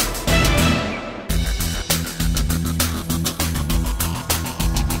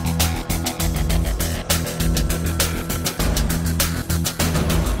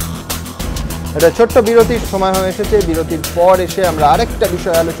 এটা ছোট্ট বিরতির সময় হয়ে এসেছে। বিরতির পর এসে আমরা আরেকটা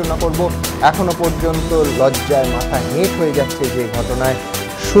বিষয় আলোচনা করব। এখনো পর্যন্ত লজ্জায় মাথা হেঁট হয়ে যাচ্ছে যে ঘটনায়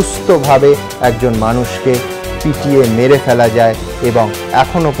সুস্থভাবে একজন মানুষকে পিটিয়ে মেরে ফেলা যায় এবং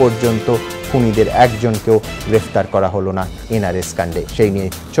এখনো পর্যন্ত খুনিদের একজনকেও গ্রেফতার করা হলো না এনআরএস কাণ্ডে। সেই নিয়ে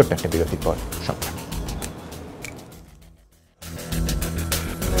ছোট্ট একটা বিরতির পর সংবাদ।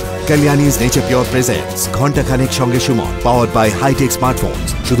 Kalyani's Nature Pure presents Ghanta Khanek Sange Suman, powered by high-tech smartphones.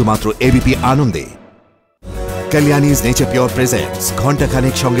 শুধুমাত্র এবিপি আনন্দে। Kalyani's Nature Pure presents Ghanta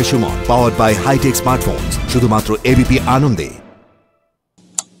Khanek Sange Suman, powered by high-tech smartphones. শুধুমাত্র এবিপি আনন্দে।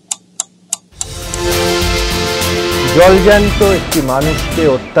 জলজ্যান্ত একটি মানুষকে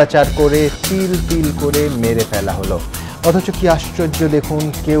অত্যাচার করে তিল তিল করে মেরে ফেলা হলো, অথচ কি আশ্চর্য দেখুন,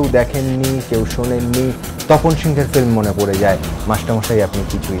 কেউ দেখেননি, কেউ শোনেননি। তপন সিংহের ফিল্ম মনে পড়ে যায়। মাস্টারমশাই আপনি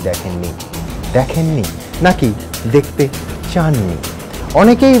কিছুই দেখেননি নাকি দেখতে চাননি?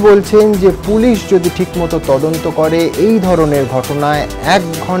 অনেকেই বলছেন যে পুলিশ যদি ঠিকমতো তদন্ত করে এই ধরনের ঘটনায় 1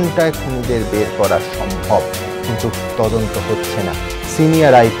 ঘন্টায় খুনিদের বের করা সম্ভব, কিন্তু তদন্ত হচ্ছে না।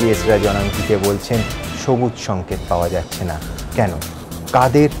 সিনিয়র আইপিএসরা জনাঙ্কিকে বলছেন সবুজ সংকেত পাওয়া যাচ্ছে না। কেন?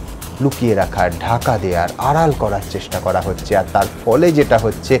 কাদের লুকিয়ে রাখার, ঢাকা দেওয়ার, আড়াল করার চেষ্টা করা হচ্ছে। আর তার ফলে যেটা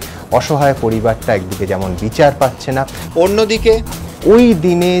হচ্ছে, অসহায় পরিবারটা একদিকে যেমন বিচার পাচ্ছে না, অন্যদিকে ওই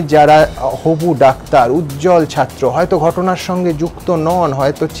দিনে যারা হবু ডাক্তার, উজ্জ্বল ছাত্র, হয়তো ঘটনার সঙ্গে যুক্ত নন,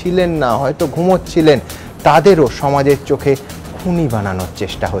 হয়তো ছিলেন না, হয়তো ঘুমোচ্ছিলেন, তাদেরও সমাজের চোখে খুনি বানানোর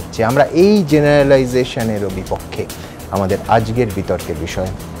চেষ্টা হচ্ছে। আমরা এই জেনারেলাইজেশনেরও বিপক্ষে। আমাদের আজকের বিতর্কের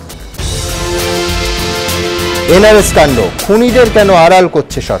বিষয় এনআরএস কাণ্ড, খুনিদের কেন আড়াল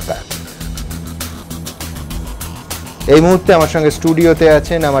করছে সরকার। এই মুহূর্তে আমার সঙ্গে স্টুডিওতে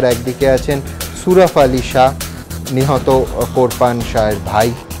আছেন, আমার একদিকে আছেন সুরফ আলী শাহ, নিহত কোরপান শাহের ভাই,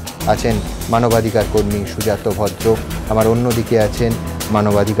 আছেন মানবাধিকার কর্মী সুজাত ভদ্র, আমার অন্যদিকে আছেন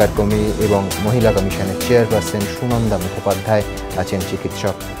মানবাধিকার কর্মী এবং মহিলা কমিশনের চেয়ারপারসন সুনন্দা মুখোপাধ্যায়, আছেন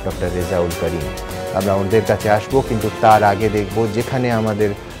চিকিৎসক ডক্টর রেজাউল করিম। আমরা ওদের কাছে আসবো, কিন্তু তার আগে দেখব যেখানে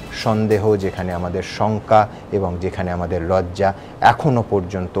আমাদের সন্দেহ, যেখানে আমাদের শঙ্কা এবং যেখানে আমাদের লজ্জা, এখনো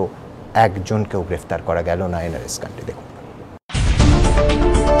পর্যন্ত একজনকেও গ্রেফতার করা গেল না এনআরএস কাণ্ডে। দেখুন,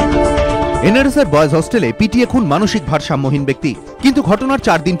 এনআরএসের বয়েজ হোস্টেলে পিটিয়ে খুন মানসিক ভারসাম্যহীন ব্যক্তি, কিন্তু ঘটনার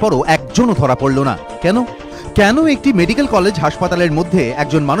 4 দিন পরও একজনও ধরা পড়ল না। কেন একটি মেডিকেল কলেজ হাসপাতালের মধ্যে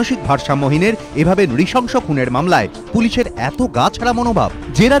একজন মানসিক ভারসাম্যহীনের এভাবে নৃশংস খুনের মামলায় পুলিশের এত গা ছাড়া মনোভাব?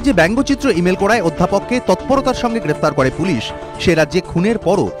 যে রাজ্যে ব্যঙ্গচিত্র ইমেল করায় অধ্যাপককে তৎপরতার সঙ্গে গ্রেফতার করে পুলিশ, সে রাজ্যে খুনের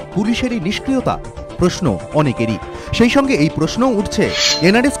পরও পুলিশেরই নিষ্ক্রিয়তা প্রশ্ন অনেকেরই। সেই সঙ্গে এই প্রশ্নও উঠছে,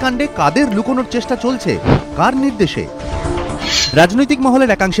 এনআরএস কাণ্ডে কাদের লুকোনোর চেষ্টা চলছে, কার নির্দেশে? রাজনৈতিক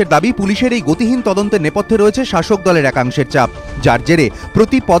মহলের একাংশের দাবি, পুলিশের এই গতিহীন তদন্তের নেপথ্যে রয়েছে শাসক দলের একাংশের চাপ, যার জেরে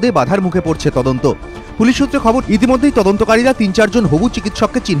প্রতি পদে বাধার মুখে পড়ছে তদন্ত। পুলিশ সূত্রে খবর, ইতিমধ্যেই তদন্তকারীরা 3-4 জন হবু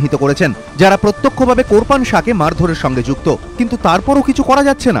চিকিৎসককে চিহ্নিত করেছেন, যারা প্রত্যক্ষভাবে কোরপান শাহকে মারধরের সঙ্গে যুক্ত, কিন্তু তারপরও কিছু করা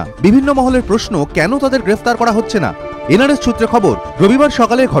যাচ্ছে না। বিভিন্ন মহলের প্রশ্ন, কেন তাদের গ্রেফতার করা হচ্ছে না? এনআরএস সূত্রে খবর, রবিবার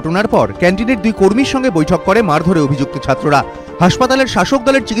সকালে ঘটনার পর ক্যান্টিনের 2 কর্মীর সঙ্গে বৈঠক করে মারধরে অভিযুক্ত ছাত্ররা। হাসপাতালের শাসক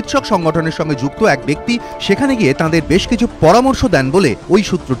দলের চিকিৎসক সংগঠনের সঙ্গে যুক্ত এক ব্যক্তি সেখানে গিয়ে তাঁদের বেশ কিছু পরামর্শ দেন বলে ওই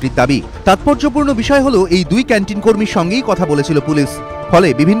সূত্রটির দাবি। তাৎপর্যপূর্ণ বিষয় হলো, এই 2 ক্যান্টিন কর্মীর সঙ্গেই কথা বলেছিল পুলিশ। ফলে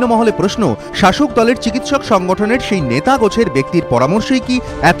বিভিন্ন মহলে প্রশ্ন, শাসক দলের চিকিৎসক সংগঠনের সেই নেতা গোছের ব্যক্তির পরামর্শেই কি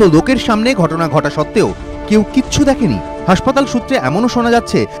এত লোকের সামনে ঘটনা ঘটা সত্ত্বেও কেউ কিচ্ছু দেখেনি? হাসপাতাল সূত্রে এমনও শোনা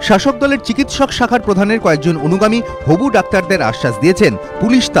যাচ্ছে, শাসক দলের চিকিৎসক শাখার প্রধানের কয়েকজন অনুগামী হবু ডাক্তারদের আশ্বাস দিয়েছেন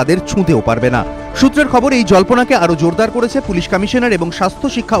পুলিশ তাদের ছুঁতেও পারবে না। সূত্রের খবর, এই জল্পনাকে আরো জোরদার করেছে পুলিশ কমিশনার এবং স্বাস্থ্য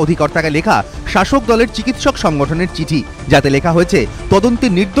শিক্ষা অধিকর্তাকে লেখা শাসক দলের চিকিৎসক সংগঠনের চিঠি, যাতে লেখা হয়েছে তদন্তে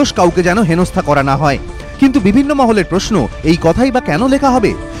নির্দোষ কাউকে যেন হেনস্থা করা না হয়। কিন্তু বিভিন্ন মহলের প্রশ্ন, এই কথাই বা কেন লেখা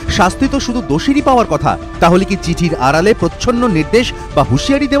হবে? শাস্তি তো শুধু দোষীরই পাওয়ার কথা, তাহলে কি চিঠির আড়ালে প্রচ্ছন্ন নির্দেশ বা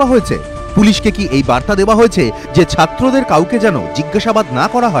হুঁশিয়ারি দেওয়া হয়েছে? পুলিশকে কি এই বার্তা দেওয়া হয়েছে যে ছাত্রদের কাউকে যেন জিজ্ঞাসাবাদ না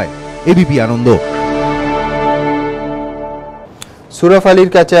করা হয়? এবিপি আনন্দ। সুরফ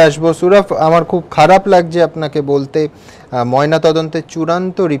আলীর কাছে আসবো। সুরফ, আমার খুব খারাপ লাগছে আপনাকে বলতে, ময়নাতদন্তের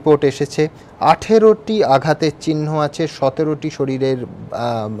চূড়ান্ত রিপোর্ট এসেছে, 18টি আঘাতের চিহ্ন আছে, 17টি শরীরের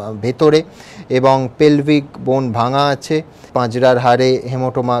ভেতরে এবং পেলভিক বোন ভাঙা আছে, পাঁজরার হাড়ে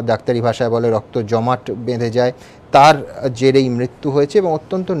হেমোটোমা, ডাক্তারি ভাষায় বলে রক্ত জমাট বেঁধে যায়, তার জেরেই মৃত্যু হয়েছে এবং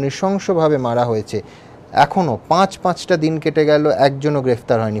অত্যন্ত নৃশংসভাবে মারা হয়েছে। এখনও 5-5টা দিন কেটে গেল, একজনও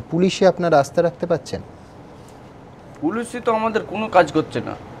গ্রেফতার হয়নি। পুলিশে আপনারা আস্থা রাখতে পারছেন? পুলিশই তো আমাদের কোনো কাজ করছে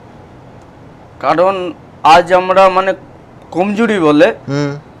না, কারণ আজ আমরা মানে কমজোরি বলে,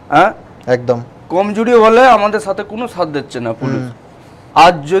 হ্যাঁ একদম কমজোরি বলে আমাদের সাথে কোনো সাথ দিচ্ছে না পুলিশ।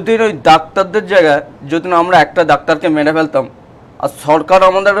 আজ যদি ওই ডাক্তারদের জায়গায় যদি আমরা একটা ডাক্তারকে মেরে ফেলতাম আর সরকার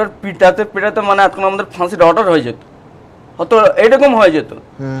আমাদের পিটাতে পিটাতে মানে এখন আমাদের ফাঁসির অর্ডার হয়ে যেত, হয়তো এরকম হয়ে যেত।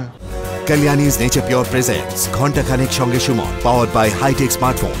 Kalyani's Nature Pure presents Ghanta Khanek Sange Suman, powered by high-tech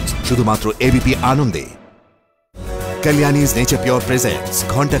smartphones. শুধুমাত্র এবিপি আনন্দে। Kalyani's Nature Pure presents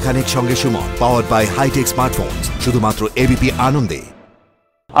Ghanta Khanek Sange Suman, powered by high-tech smartphones. শুধুমাত্র এবিপি আনন্দে।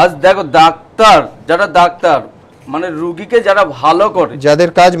 আজ দেখো ডাক্তার, যারা ডাক্তার মানে রোগীকে যারা ভালো করে, যাদের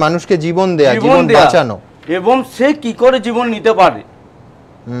কাজ মানুষকে জীবন দেয়া, জীবন বাঁচানো, এবং সে কি করে জীবন নিতে পারে,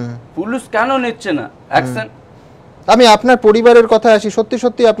 পুলিশ কেন নিচ্ছে না অ্যাকশন? আমি আপনার পরিবারের কথা আসি, সত্যি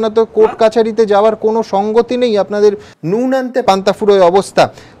সত্যি আপনার তো কোর্ট কাছারিতে যাওয়ার কোনো সঙ্গতি নেই, আপনাদের নুন আনতে পান্তা ফুরোয় অবস্থা।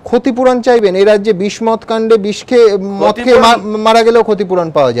 ক্ষতিপূরণ চাইবেন? এই রাজ্যে বিষ মদ কাণ্ডে বিষ খেয়ে মদ খেয়ে মারা গেলেও ক্ষতিপূরণ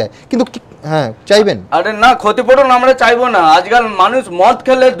পাওয়া যায়, কিন্তু হ্যাঁ চাইবেন? আরে না, ক্ষতিপূরণ আমরা চাইবো না। আজকাল মানুষ মদ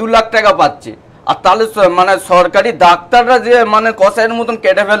খেলে 2 লাখ টাকা পাচ্ছে, আর তাহলে মানে সরকারি ডাক্তাররা যে মানে কসাইয়ের মতন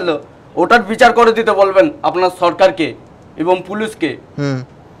কেটে ফেললো, ওটার বিচার করে দিতে বলবেন আপনার সরকারকে এবং পুলিশকে।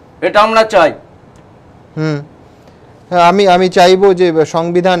 এটা আমরা চাই। আমি চাইবো যে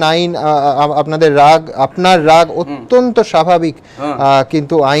সংবিধান, আইন, আপনার রাগ অত্যন্ত স্বাভাবিক,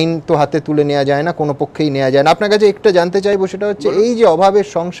 কিন্তু আইন তো হাতে তুলে নেওয়া যায় না, কোনো পক্ষেই নেওয়া যায় না। আপনার কাছে একটা জানতে চাইবো, সেটা হচ্ছে এই যে অভাবের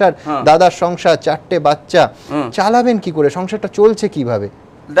সংসার, দাদার সংসার, 4টে বাচ্চা, চালাবেন কি করে? সংসারটা চলছে কিভাবে?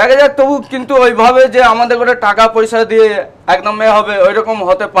 দেখা যাক, তবু কিন্তু ওইভাবে যে আমাদের করে টাকা পয়সা দিয়ে একদম হবে ওইরকম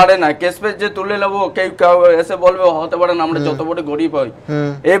হতে পারে না। কেস পেস যে তুলে নেবো, কেউ এসে বলবে হতে পারে না, আমরা যত বড় গরিব হই,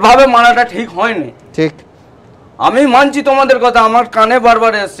 এইভাবে মানাটা ঠিক হয়নি। ঠিক, আমি মানছি তোমাদের কথা, আমার কানে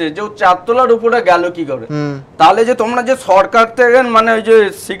বারবার এসছে যে 4 তলার উপরে গেল কি করে। তাহলে যে তোমরা যে সরকার থেকে মানে ওই যে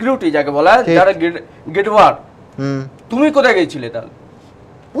সিকিউরিটি যাকে বলা হয়, যারা গেটওয়ার, তুমি কোথায় গেছিলে? তাহলে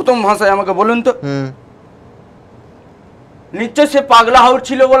প্রথম ভাষায় আমাকে বলুন তো। নিশ্চয় সে পাগলা হাউস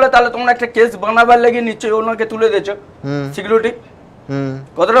ছিল বলে তাহলে তোমরা একটা কেস বানাবার লেগে নিশ্চয়ই ওনাকে তুলে দিয়েছো সিকিউরিটি।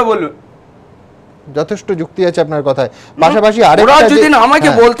 কথাটা বলুন, যথেষ্ট যুক্তি আছে আপনার কথায়। পাশাপাশি আরেকটা, ওরা যদি আমাকে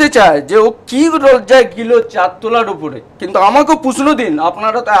বলতে চায় যে ও কি লজ্জায় গেল 4 তলার উপরে, কিন্তু আমাকে প্রশ্ন দিন,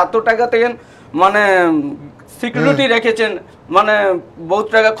 আপনারা তো এত টাকা থেকে মানে সিকিউরিটি রেখেছেন, মানে বহুত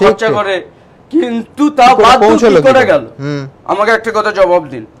টাকা খরচা করে, কিন্তু তা বাদ দিয়ে করে গেল? আমাকে একটা কথা জবাব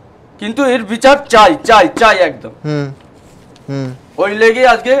দিন। কিন্তু এর বিচার চাই চাই চাই একদম। ওই লেগে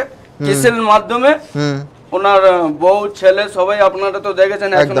আজকে কেসের মাধ্যমে ওনার বউ ছেলে সবাই আপনারা তো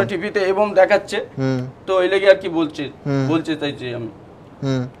দেখেছেন এখনো টিভিতে এবং দেখাচ্ছে, তো ওই লেগে আর কি বলছে তাই যে আমি।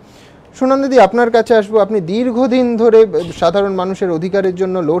 সুনন দিদি, আপনার কাছে আসবো। আপনি দীর্ঘদিন ধরে সাধারণ মানুষের অধিকারের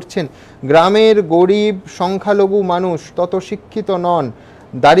জন্য লড়ছেন। গ্রামের গরিব সংখ্যালঘু মানুষ তত শিক্ষিত নন,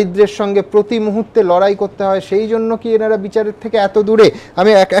 দারিদ্র্যের সঙ্গে প্রতি মুহূর্তে লড়াই করতে হয়, সেই জন্য কি এনারা বিচারের থেকে এত দূরে?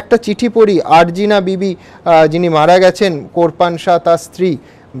 আমি একটা চিঠি পড়ি, আরজিনা বিবি যিনি মারা গেছেন, কোরপান শাহ তার স্ত্রী,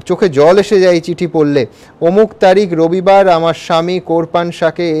 চোখে জল এসে যায় এই চিঠি পড়লে। অমুক তারিখ রবিবার আমার স্বামী কোরপান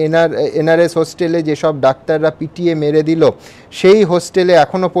শাহকে এনআরএস হোস্টেলে যেসব ডাক্তাররা পিটিয়ে মেরে দিল, সেই হোস্টেলে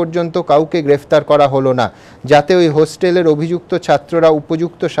এখনো পর্যন্ত কাউকে গ্রেফতার করা হলো না, যাতে ওই হোস্টেলের অভিযুক্ত ছাত্ররা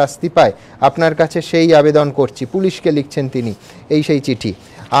উপযুক্ত শাস্তি পায়। আপনার কাছে সেই আবেদন করছি। পুলিশকে লিখছেন তিনি এই সেই চিঠি।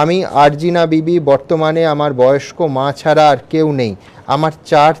 আমি আরজিনা বিবি, বর্তমানে আমার বয়স্ক মা ছাড়া আর কেউ নেই। আমার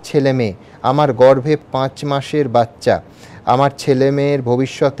 4 ছেলে মেয়ে, আমার গর্ভে 5 মাসের বাচ্চা। আমার ছেলে মেয়ের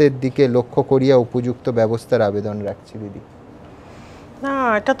ভবিষ্যতের দিকে লক্ষ্য করিয়া উপযুক্ত ব্যবস্থার আবেদন রাখছি দিদি। না,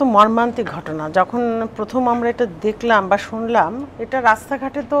 এটা তো মর্মান্তিক ঘটনা। যখন প্রথম আমরা এটা দেখলাম বা শুনলাম, এটা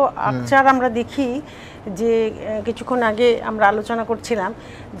রাস্তাঘাটে তো আকচার আমরা দেখি যে কিছুক্ষণ আগে আমরা আলোচনা করছিলাম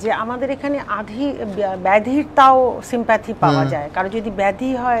যে আমাদের এখানে ব্যাধির তাও সিম্প্যাথি পাওয়া যায়। কারো যদি ব্যাধি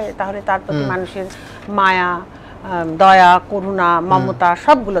হয় তাহলে তার প্রতি মানুষের মায়া, দয়া, করুণা, মমতা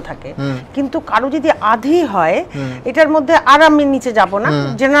সবগুলো থাকে। কিন্তু কারো যদি আধি হয়, এটার মধ্যে আর আমি নিচে যাব না,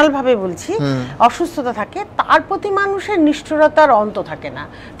 জেনারেল ভাবে বলছি, অসুস্থতা থাকে, তার প্রতি মানুষের নিষ্ঠুরতার অন্ত থাকে না।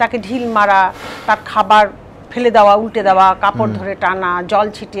 তাকে ঢিল মারা, তার খাবার ফেলে দেওয়া, উল্টে দেওয়া, কাপড় ধরে টানা, জল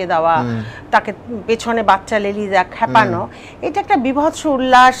ছিটিয়ে দেওয়া, তাকে পেছনে বাচ্চা লেলি দেওয়া, খেপানো, এটা একটা বিভৎস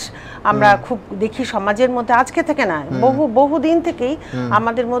উল্লাস আমরা খুব দেখি সমাজের মধ্যে। আজকে থেকে না, বহু দিন থেকেই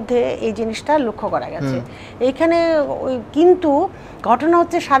আমাদের মধ্যে এই জিনিসটা লক্ষ্য করা গেছে। এইখানে কিন্তু ঘটনা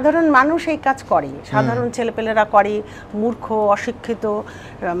হচ্ছে সাধারণ মানুষ এই কাজ করে, সাধারণ ছেলেপেলেরা করে, মূর্খ, অশিক্ষিত,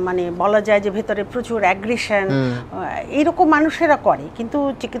 মানে বলা যায় যে ভেতরে প্রচুর অ্যাগ্রেশন, এইরকম মানুষেরা করে। কিন্তু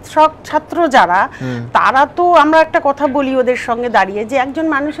চিকিৎসক ছাত্র যারা, তারা তো আমরা একটা কথা বলি ওদের সঙ্গে দাঁড়িয়ে যে একজন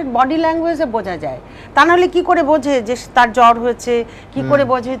মানুষের বডি ল্যাঙ্গুয়েজে বোঝা যায়, তা নাহলে কি করে বোঝে যে তার জ্বর হয়েছে, কি করে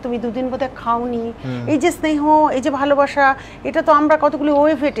বোঝে তুমি 2 দিন বোধহয় খাওনি। এই যে স্নেহ, এই যে ভালোবাসা, এটা তো আমরা কতগুলো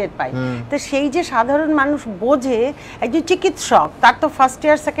ওয়েভে টের পাই। তো সেই যে সাধারণ মানুষ বোঝে, একজন চিকিৎসক তার তো ফার্স্ট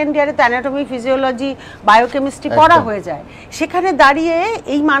ইয়ার সেকেন্ড ইয়ারে তো অ্যানাটমি, ফিজিওলজি, বায়োকেমিস্ট্রি পড়া হয়ে যায়। সেখানে দাঁড়িয়ে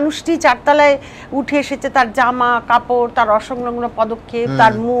এই মানুষটি 4 তলায় উঠে এসেছে, তার জামা কাপড়, তার অসংলগ্ন পদক্ষেপ,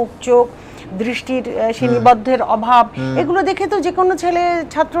 তার মুখ চোখ, দৃষ্টির শ্রেণীবদ্ধের অভাব, এগুলো দেখে তো যে কোনো ছেলে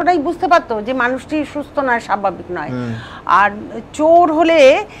ছাত্ররাই বুঝতে পারতো যে মানুষটি সুস্থ নয়, স্বাভাবিক নয়। আর চোর হলে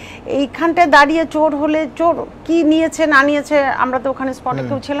এইখানটায় দাঁড়িয়ে চোর হলে চোর কি নিয়েছে না নিয়েছে আমরা তো ওখানে স্পটে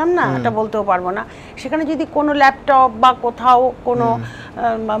কেউ ছিলাম না, এটা বলতেও পারবো না। সেখানে যদি কোনো ল্যাপটপ বা কোথাও কোনো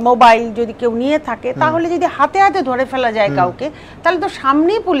মোবাইল যদি কেউ নিয়ে থাকে তাহলে যদি হাতে হাতে ধরে ফেলা যায় কাউকে, তাহলে তো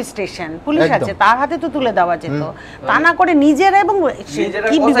সামনেই পুলিশ স্টেশন, পুলিশ আছে, তার হাতে তো তুলে দেওয়া যেত। তা না করে নিজেরা, এবং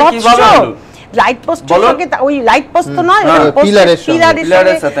কি বিভৎস লাইট পোস্টের সঙ্গে, ওই লাইট পোস্ট তো নয়, পিলারের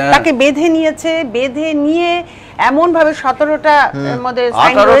সঙ্গে তাকে বেঁধে নিয়েছে, বেঁধে নিয়ে এমন ভাবে 17টা মধ্যে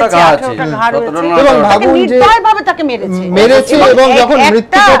সাইন রয়েছে, 18টা ঘা রয়েছে, এবং ভাবুন যে নির্দয়ভাবে তাকে মেরেছে এবং যখন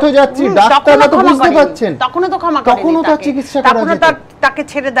মৃত্যু পথযাত্রী ডাক্তাররা তো বুঝতে পারছেন, তখনও তো ক্ষমা করেনি, তখনও তার চিকিৎসা করা যেত, তাকে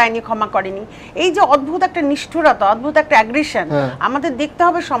ছেড়ে দেয়নি, ক্ষমা করেনি। এই যে অদ্ভুত একটা নিষ্ঠুরতা, অদ্ভুত একটা অ্যাগ্রেশন, আমাদের দেখতে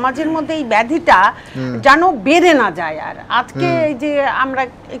হবে সমাজের মধ্যে এই ব্যাধিটা যেন বেড়ে না যায়। আর আজকে এই যে আমরা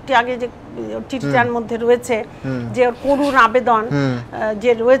একটু আগে যে চিঠিটার মধ্যে রয়েছে যে করুণ আবেদন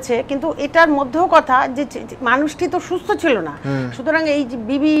যে রয়েছে, কিন্তু এটার মধ্যেও কথা যে মানুষটি তো সুস্থ ছিল না, সুতরাং এই যে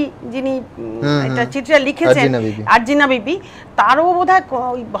বিবি যিনি এটা চিঠিটা লিখেছেন, আরজিনা বিবি, তারও বোধহয়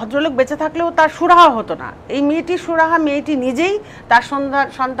ওই ভদ্রলোক বেঁচে থাকলেও তার সুরাহা হতো না। এই মেয়েটির সুরাহা, মেয়েটি নিজেই তার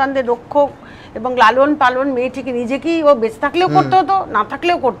সন্তানদের রক্ষক এবং লালন পালন, মেয়েটিকে নিজেকেই ও বেঁচে থাকলেও করতে হতো, না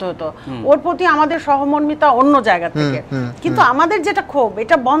থাকলেও করতে হতো। ওর প্রতি আমাদের সহমর্মিতা অন্য জায়গা থেকে, কিন্তু আমাদের যেটা ক্ষোভ,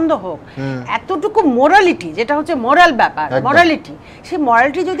 এটা বন্ধ হোক। এতটুকু মোরালিটি, যেটা হচ্ছে মোরাল ব্যাপার, মোরালিটি, সেই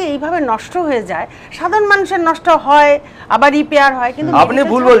মোরালিটি যদি এইভাবে নষ্ট হয়ে যায়, সাধারণ মানুষের নষ্ট হয়, আবার রিপেয়ার হয়, কিন্তু আপনি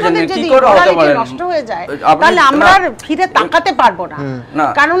ভুল বলছেন, যদি মোরালিটি নষ্ট হয়ে যায় তাহলে আমরা আর ফিরে তাকাতে পারবো না।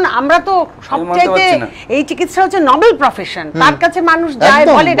 কারণ আমরা তো সবচাইতে, এই চিকিৎসা হচ্ছে নোবেল প্রফেশন, তার কাছে মানুষ যায়,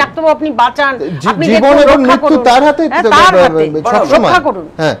 বলে ডাক্তারবাবু আপনি বাঁচান, আপনি তার হাতে রক্ষা করুন।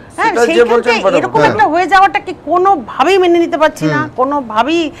 এরকম একটা হয়ে যাওয়াটা কি কোনোভাবেই মেনে নিতে পারছি না,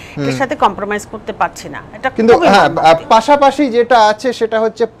 কোনোভাবেই এর সাথে কম্প্রোমাইজ করতে পারছি না। এটা কিন্তু পাশাপাশি যেটা আছে সেটা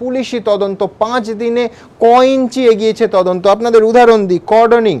হচ্ছে পুলিশি তদন্ত, 5 দিনে ক ইঞ্চি এগিয়েছে তদন্ত। আপনাদের উদাহরণ দিই,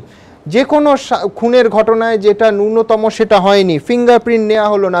 কর্ডনিং, যে কোনো খুনের ঘটনায় যেটা ন্যূনতম সেটা হয়নি, ফিঙ্গারপ্রিন্ট নেওয়া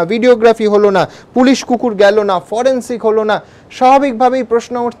হলো না, ভিডিওগ্রাফি হলো না, পুলিশ কুকুর গেল না, ফরেন্সিক হলো না। স্বাভাবিকভাবেই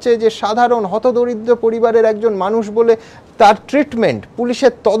প্রশ্ন উঠছে যে সাধারণ হতদরিদ্র পরিবারের একজন মানুষ বলে তার ট্রিটমেন্ট,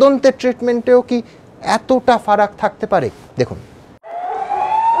 পুলিশের তদন্তের ট্রিটমেন্টেও কি এতটা ফারাক থাকতে পারে? দেখুন,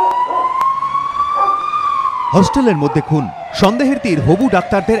 হস্টেলের মধ্যে খুন, সন্দেহের তীর হবু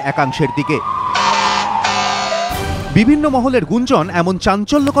ডাক্তারদের একাংশের দিকে। বিভিন্ন মহলের গুঞ্জন, এমন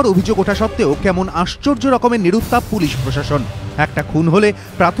চাঞ্চল্যকর অভিযোগ ওঠা সত্ত্বেও কেমন আশ্চর্য রকমের নিরুত্তাপ পুলিশ প্রশাসন। একটা খুন হলে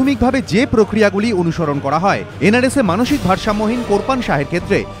প্রাথমিকভাবে যে প্রক্রিয়াগুলি অনুসরণ করা হয় এনআরএসে মানসিক ভারসাম্যহীন কোরপান শাহের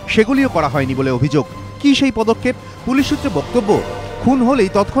ক্ষেত্রে, সেগুলিও করা হয়নি বলে অভিযোগ। কি সেই পদক্ষেপ? পুলিশ সূত্রে বক্তব্য, খুন হলেই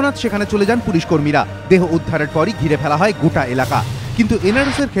তৎক্ষণাৎ সেখানে চলে যান পুলিশ কর্মীরা, দেহ উদ্ধারের পরই ঘিরে ফেলা হয় গোটা এলাকা। কিন্তু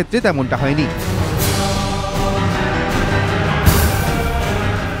এনআরএসের ক্ষেত্রে তেমনটা হয়নি।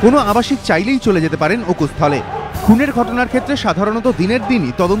 কোনো আবাসিক চাইলেই চলে যেতে পারেন অকুস্থলে। খুনের ঘটনার ক্ষেত্রে সাধারণত দিনের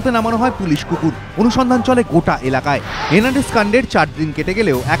দিনই তদন্তে নামানো হয় পুলিশ কুকুর, অনুসন্ধান চলে গোটা এলাকায়। এনআরএস কাণ্ডের 4 দিন কেটে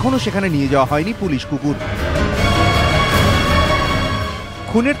গেলেও এখনও সেখানে নিয়ে যাওয়া হয়নি পুলিশ কুকুর।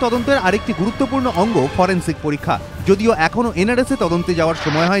 খুনের তদন্তের আরেকটি গুরুত্বপূর্ণ অঙ্গ ফরেন্সিক পরীক্ষা, যদিও এখনও এনআরএসে তদন্তে যাওয়ার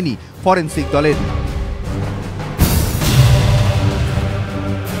সময় হয়নি ফরেন্সিক দলের।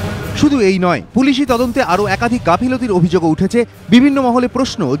 শুধু এই নয়, পুলিশি তদন্তে আরও একাধিক গাফিলতির অভিযোগও উঠেছে। বিভিন্ন মহলে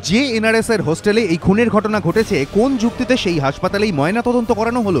প্রশ্ন, যে এনআরএস এর হোস্টেলে এই খুনের ঘটনা ঘটেছে, কোন যুক্তিতে সেই হাসপাতালেই ময়নাতদন্ত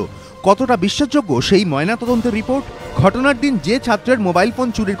করানো হলো? কতটা বিশ্বাসযোগ্য সেই ময়নাতদন্তের রিপোর্ট? ঘটনার দিন যে ছাত্রের মোবাইল ফোন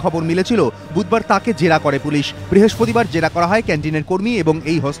চুরির খবর মিলেছিল, বুধবার তাকে জেরা করে পুলিশ। বৃহস্পতিবার জেরা করা হয় ক্যান্টিনের কর্মী এবং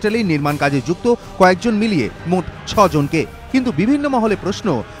এই হোস্টেলেই নির্মাণ কাজে যুক্ত কয়েকজন মিলিয়ে মোট 6 জনকে। কিন্তু বিভিন্ন মহলে প্রশ্ন,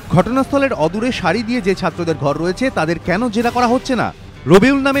 ঘটনাস্থলের অদূরে সারি দিয়ে যে ছাত্রদের ঘর রয়েছে তাদের কেন জেরা করা হচ্ছে না?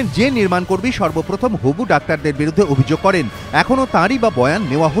 রবিউল নামের যে নির্মাণ কর্মী সর্বপ্রথম হবু ডাক্তারদের বিরুদ্ধে অভিযোগ করেন, এখনও তাঁরই বা বয়ান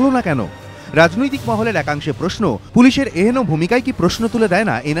নেওয়া হলো না কেন? রাজনৈতিক মহলের একাংশে প্রশ্ন, পুলিশের এহেন ভূমিকায় কি প্রশ্ন তুলে দেয়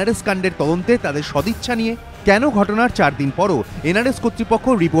না এনআরএস কাণ্ডের তদন্তে তাদের সদিচ্ছা নিয়ে? কেন ঘটনার 4 দিন পরও এনআরএস কর্তৃপক্ষ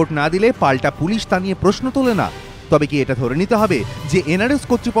রিপোর্ট না দিলে পাল্টা পুলিশ তা নিয়ে প্রশ্ন তোলে না? তবে কি এটা ধরে নিতে হবে যে এনআরএস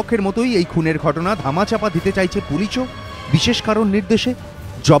কর্তৃপক্ষের মতোই এই খুনের ঘটনা ধামাচাপা দিতে চাইছে পুলিশও, বিশেষ কারণ নির্দেশে?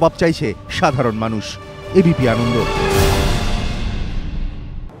 জবাব চাইছে সাধারণ মানুষ। এবিপি আনন্দ।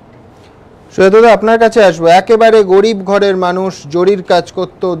 সৈয়দা, আপনার কাছে আসবো। একেবারে গরিব ঘরের মানুষ, জরির কাজ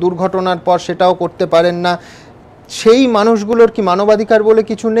করতো, দুর্ঘটনার পর সেটাও করতে পারেন না, সেই মানুষগুলোর কি মানবাধিকার বলে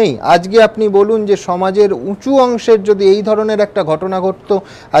কিছু নেই? আজকে আপনি বলুন যে সমাজের উঁচু অংশের যদি এই ধরনের একটা ঘটনা ঘটতো,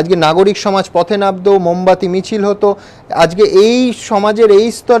 আজকে নাগরিক সমাজ পথে নামতো, মোমবাতি মিছিল হতো, আজকে এই সমাজের এই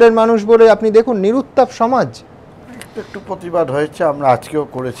স্তরের মানুষ বলে আপনি দেখুন নিরুত্তাপ সমাজ। একটু প্রতিবাদ হয়েছে, আমরা আজকেও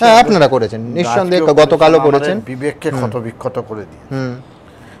করেছি। হ্যাঁ, আপনারা করেছেন নিঃসন্দেহে, গতকালও করেছেন। বিবেককে ক্ষতবিক্ষত করে দিয়ে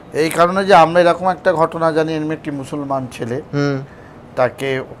এই কারণে যে আমরা এরকম একটা ঘটনা জানি, এমনি একটি মুসলমান ছেলে, তাকে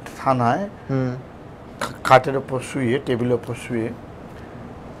থানায় খাটের ওপর শুয়ে, টেবিলের ওপর শুয়ে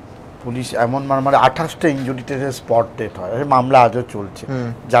পুলিশ এমন মানে 28টা ইনজুরিতে স্পট ডেথ হয়, মামলা আজও চলছে।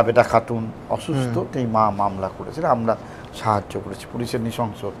 জাবেদা খাতুন অসুস্থ, এই মা মামলা করেছেন, আমরা সাহায্য করেছি, পুলিশের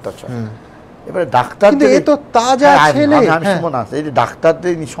নৃশংস অত্যাচার। এবারে ডাক্তারদের এই যে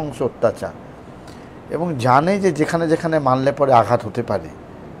ডাক্তারদের নৃশংস অত্যাচার, এবং জানে যে যেখানে যেখানে মারলে পরে আঘাত হতে পারে,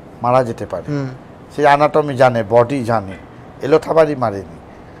 মারা যেতে পারে, সেই অ্যানাটমি জানে, বডি জানে, এলোথাবাড়ি মারেনি,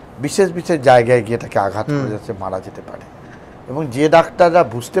 বিশেষ বিশেষ জায়গায় গিয়ে তাকে আঘাত করে যাচ্ছে, মারা যেতে পারে। এবং যে ডাক্তাররা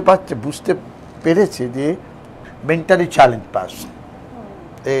বুঝতে পেরেছে যে মেন্টালি চ্যালেঞ্জ পার্সন,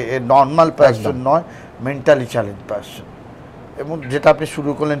 এ নর্মাল পার্সন নয়, মেন্টালি চ্যালেঞ্জ পার্সন। এবং যেটা আপনি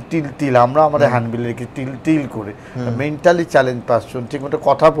শুরু করলেন তিল আমরা আমাদের হ্যান্ডবিল রেখে তিল করে, মেন্টালি চ্যালেঞ্জ পার্সন, ঠিক মতো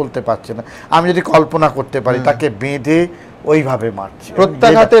কথা বলতে পারছে না। আমি যদি কল্পনা করতে পারি তাকে বেঁধে ওইভাবে মারছে,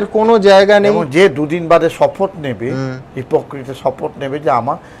 প্রত্যাঘাতের কোনো জায়গা নেই। এবং যে দুদিন বাদে শপথ নেবে, হিপোক্রিটে শপথ নেবে যে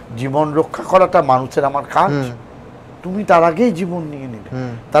আমার জীবন রক্ষা করাটা মানুষের আমার কাজ, তুমি তার আগেই জীবন নিয়ে নিলে।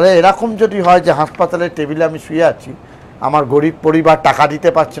 তাহলে এরকম যদি হয় যে হাসপাতালের টেবিলে আমি শুয়ে আছি, আমার গরিব পরিবার টাকা দিতে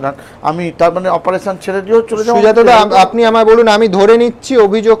পারছে না, আমি তার মানে অপারেশন ছেড়ে দিয়েও চলে যাবো। সুজাতা, আপনি আমায় বলুন, আমি ধরে নিচ্ছি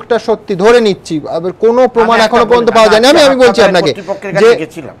অভিযোগটা সত্যি, ধরে নিচ্ছি, কোনো প্রমাণ এখনো পর্যন্ত পাওয়া যায়নি। আমি বলছি আপনাকে যে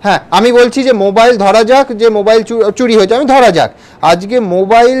হ্যাঁ, আমি বলছি যে মোবাইল ধরা যাক, যে মোবাইল চুরি হয়েছে, আমি ধরা যাক। আজকে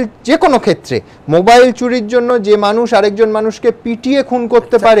মোবাইল, যে কোনো ক্ষেত্রে মোবাইল চুরির জন্য যে মানুষ আরেকজন মানুষকে পিটিয়ে খুন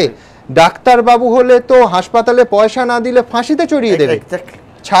করতে পারে, ডাক্তার বাবু হলে তো হাসপাতালে পয়সা না দিলে ফাঁসিতে চড়িয়ে দেবে,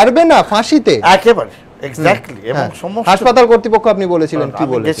 ছাড়বে না, ফাঁসিতে একেবারে। এক্স্যাক্টলি। এবং সমস্ত হাসপাতাল কর্তৃপক্ষ, আপনি বলেছিলেন, কি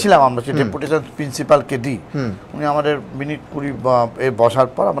বলেছিলেন? গেছিলাম আমরা, ডেপুটেশন প্রিন্সিপালকে দিই, উনি আমাদের মিনিট 20 বসার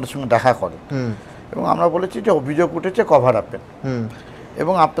পর আমাদের সঙ্গে দেখা করেন, এবং আমরা বলেছি যে অভিযোগ উঠেছে কভার আপের।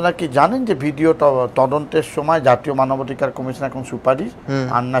 এবং আপনারা কি জানেন যে ভিডিও তদন্তের সময় জাতীয় মানবাধিকার কমিশন এখন সুপারিশ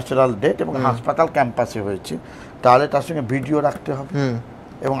আনন্যাচারাল ডেথ এবং হাসপাতাল ক্যাম্পাসে হয়েছে, তাহলে তার সঙ্গে ভিডিও রাখতে হবে,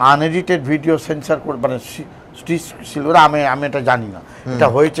 এবং আনএডিটেড ভিডিও সেন্সার করে, মানে সিলভার, আমি এটা জানি না এটা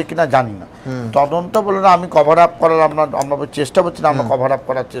হয়েছে কিনা জানি না। তদন্ত বলে না, আমি কভার আপ করার আমরা চেষ্টা করছি না, আমরা কভার আপ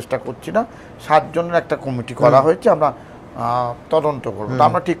করার চেষ্টা করছি না। 7 জনের একটা কমিটি করা হয়েছে, আমরা তদন্ত করবো। তো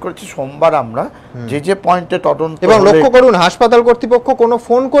আমরা ঠিক করেছি সোমবার আমরা যে পয়েন্টে তদন্ত। এবং লক্ষ্য করুন, হাসপাতাল কর্তৃপক্ষ কোনো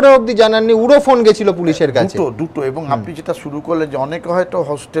ফোন করে অবধি জানাননি, উড়ো ফোন গেছিল পুলিশের কাছে, দুটো। এবং আপনি যেটা শুরু করলেন যে অনেকে হয়তো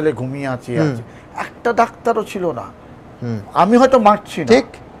হোস্টেলে ঘুমিয়ে আছে, একটা ডাক্তারও ছিল না, আমি হয়তো মারছি না, ঠিক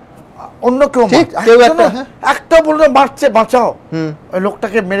অন্য কেউ একটা বললো মারছে, বাঁচাও, ওই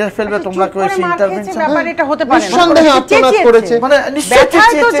লোকটাকে মেরে ফেলবে, তোমরা কেউ এসে ইন্টারভেনশন, নিঃসন্দেহে আত্মনাদ করেছে, মানে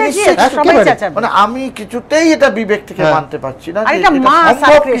মানে আমি কিছুতেই এটা বিবেক থেকে মানতে পারছি না।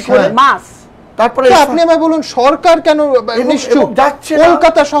 তারপরে আপনি আমায় বলুন, সরকার কেন নিশ্চুপ যাচ্ছে?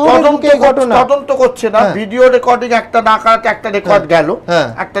 কলকাতা শহরে তদন্ত করছে না, ভিডিও রেকর্ডিং একটা না কাটাতে একটা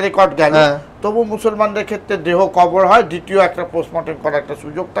রেকর্ড গেল, তবু মুসলমানদের ক্ষেত্রে দেহ কবর হয়, দ্বিতীয় একটা পোস্টমর্টম করার একটা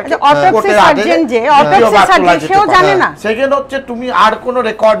সুযোগ থাকে, সেখানে হচ্ছে তুমি আর কোনো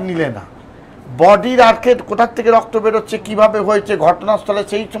রেকর্ড নিলে না, বডির আর্কে কোথা থেকে রক্ত বেরোচ্ছে, কিভাবে হয়েছে, ঘটনাস্থলে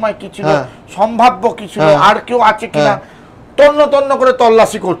সেই সময় কি ছিল, সম্ভাব্য কি ছিল, আর কেউ আছে কিনা, তন্ন করে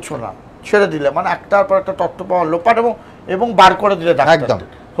তল্লাশি করছো না, ছেড়ে দিলে, মানে একটার পর একটা তথ্য পাওয়া লোপাট, এবং বার করে দিলে একদম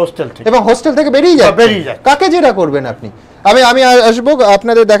হোস্টেল থেকে, এবং হোস্টেল থেকে বেরিয়ে যায়। কাকে যেটা করবেন আপনি? আমি আসবো,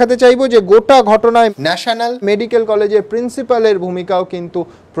 আপনাদের দেখাতে চাইবো যে গোটা ঘটনায় ন্যাশনাল মেডিকেল কলেজের প্রিন্সিপালের ভূমিকাও কিন্তু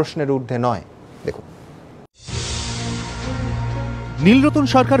প্রশ্নের ঊর্ধ্বে নয়। দেখুন, নীলরতন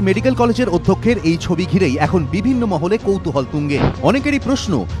সরকার মেডিকেল কলেজের অধ্যক্ষের এই ছবি ঘিরেই এখন বিভিন্ন মহলে কৌতূহল তুঙ্গে। অনেকেরই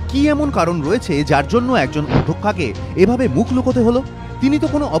প্রশ্ন, কি এমন কারণ রয়েছে যার জন্য একজন অধ্যক্ষকে এভাবে মুখ লুকোতে হলো? তিনি তো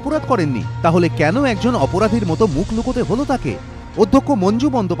কোনো অপরাধ করেননি, তাহলে কেন একজন অপরাধীর মতো মুখ লুকোতে হলো তাকে? অধ্যক্ষ মঞ্জু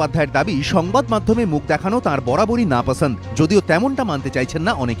বন্দ্যোপাধ্যায়ের দাবি, সংবাদ মাধ্যমে মুখ দেখানো তার বরাবরই নাপসন্দ, যদিও তেমনটা মানতে চাইছেন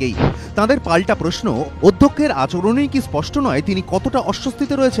না অনেকেই। তাদের পাল্টা প্রশ্ন, অধ্যক্ষের আচরণেই কি স্পষ্ট নয় তিনি কতটা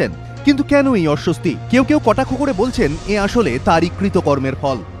অস্বস্তিতে রয়েছেন? কিন্তু কেন এই অস্বস্তি? কেউ কটাক্ষ করে বলছেন এ আসলে তারই কৃতকর্মের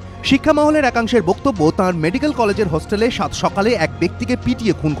ফল। শিক্ষা মহলের একাংশের বক্তব্য, তাঁর মেডিকেল কলেজের হোস্টেলে 7 সকালে এক ব্যক্তিকে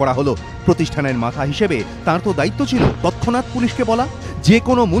পিটিয়ে খুন করা হলো। প্রতিষ্ঠানের মাথা হিসেবে তাঁর তো দায়িত্ব ছিল তৎক্ষণাৎ পুলিশকে বলা, যে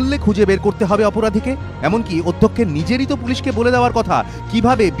কোনো মূল্যে খুঁজে বের করতে হবে অপরাধীকে। এমনকি অধ্যক্ষের নিজেরই তো পুলিশকে বলে দেওয়ার কথা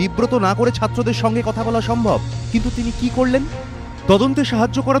কিভাবে বিব্রত না করে ছাত্রদের সঙ্গে কথা বলা সম্ভব, কিন্তু তিনি কি করলেন? তদন্তে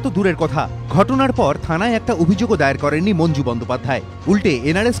সাহায্য করা তো দূরের কথা, ঘটনার পর থানায় একটা অভিযোগও দায়ের করেননি মঞ্জু বন্দ্যোপাধ্যায়। উল্টে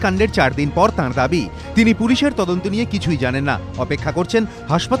এনআরএস কাণ্ডের 4 দিন পর তাঁর দাবি, তিনি পুলিশের তদন্ত নিয়ে কিছুই জানেন না, অপেক্ষা করছেন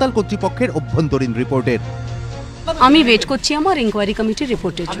হাসপাতাল কর্তৃপক্ষের অভ্যন্তরীণ রিপোর্টের। আমি ওয়েট করছি আমার ইনকোয়ারি কমিটির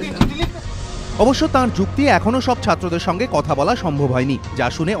রিপোর্টের জন্য। অবশ্য তাঁর যুক্তি, এখনো সব ছাত্রদের সঙ্গে কথা বলা সম্ভব হয়নি, যা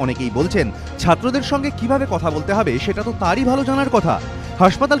শুনে অনেকেই বলছেন ছাত্রদের সঙ্গে কিভাবে কথা বলতে হবে সেটা তো তারই ভালো জানার কথা।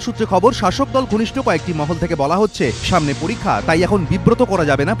 হাসপাতাল সূত্রে খবর, শাসক দল ঘনিষ্ঠ কয়েকটি মহল থেকে বলা হচ্ছে সামনে পরীক্ষা, তাই এখন বিব্রত করা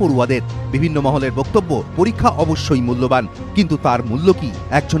যাবে না পড়ুয়াদের। বিভিন্ন মহলের বক্তব্য, পরীক্ষা অবশ্যই মূল্যবান, কিন্তু তার মূল্য কি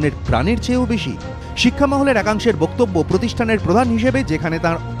একজনের প্রাণের চেয়েও বেশি? শিক্ষা মহলের একাংশের বক্তব্য, প্রতিষ্ঠানের প্রধান হিসেবে যেখানে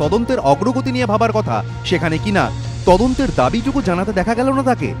তার তদন্তের অগ্রগতি নিয়ে ভাবার কথা, সেখানে কিনা তদন্তের দাবিটুকু জানাতে দেখা গেল না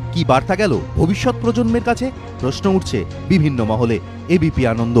তাকে। কি বার্তা গেল ভবিষ্যৎ প্রজন্মের কাছে? প্রশ্ন উঠছে বিভিন্ন মহলে। এবিপি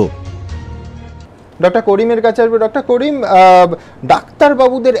আনন্দ। ডক্টর করিমের কাছে আসবে। ডক্টর করিম,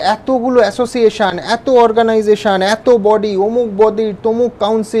 ডাক্তারবাবুদের এতগুলো অ্যাসোসিয়েশন, এত অর্গানাইজেশন, এত বডি, অমুক বডি, তমুক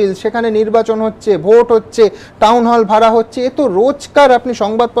কাউন্সিল, সেখানে নির্বাচন হচ্ছে, ভোট হচ্ছে, টাউন হল ভাড়া হচ্ছে, এ তো রোজকার আপনি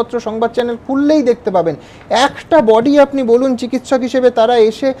সংবাদপত্র, সংবাদ চ্যানেল খুললেই দেখতে পাবেন। একটা বডি আপনি বলুন চিকিৎসক হিসেবে তারা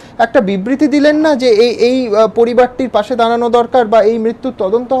এসে একটা বিবৃতি দিলেন না যে এই পরিবারটির পাশে দাঁড়ানো দরকার বা এই মৃত্যুর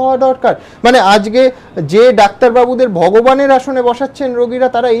তদন্ত হওয়া দরকার? মানে আজকে যে ডাক্তারবাবুদের ভগবানের আসনে বসাচ্ছেন রোগীরা,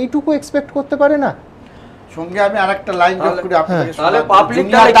 তারা এইটুকু এক্সপেক্ট করতে পারে না? সঙ্গে আমি আরেকটা লাইন যোগ করি আপনাকে, তাহলে পাবলিক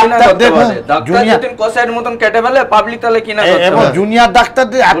তাহলে কিনা করতে পারে, ডাক্তার যদি কোষের মতন কেটে ফেলে পাবলিক তাহলে কিনা করতে পারে। এবং জুনিয়র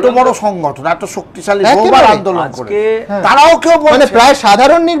ডাক্তারদের এত বড় সংগঠন, এত শক্তিশালী, বহুবার আন্দোলন করে, তারাও কেউ মানে প্রায়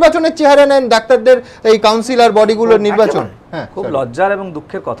সাধারণ নির্বাচনের চেহারা নেন ডাক্তারদের এই কাউন্সিলর বডিগুলোর নির্বাচন। খুব লজ্জার এবং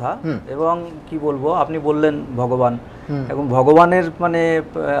দুঃখের কথা। এবং কি বলবো, আপনি বললেন ভগবান, এবং ভগবানের মানে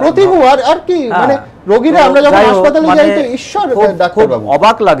প্রতিভু আর কি, মানে রোগীরা আমরা যখন হাসপাতালে যাই তো ঈশ্বর ডাক্তারবাবু।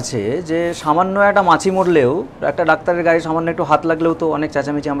 অবাক লাগছে যে সামান্য একটা মাছি মরলেও, একটা ডাক্তারের গায়ে সামান্য একটু হাত লাগলেও তো অনেক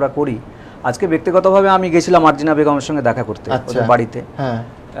চেঁচামেচি আমরা করি। আজকে ব্যক্তিগতভাবে আমি গেছিলাম আরজিনা বেগমের সঙ্গে দেখা করতে ওদের বাড়িতে।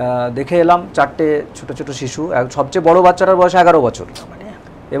 দেখে এলাম 4টে ছোট ছোট শিশু, সবচেয়ে বড় বাচ্চাটার বয়স 11 বছর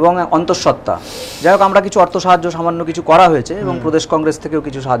এবং অন্তঃসত্ত্বা। যাই হোক, আমরা কিছু অর্থ সাহায্য সামান্য কিছু করা হয়েছে এবং প্রদেশ কংগ্রেস থেকেও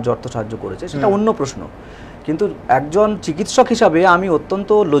কিছু অর্থ সাহায্য করেছে, সেটা অন্য প্রশ্ন। কিন্তু একজন চিকিৎসক হিসাবে আমি অত্যন্ত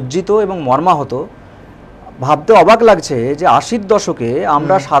লজ্জিত এবং মর্মাহত। ভাবতে অবাক লাগছে যে 80-র দশকে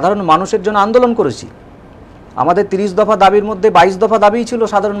আমরা সাধারণ মানুষের জন্য আন্দোলন করেছি। আমাদের 30 দফা দাবির মধ্যে 22 দফা দাবিই ছিল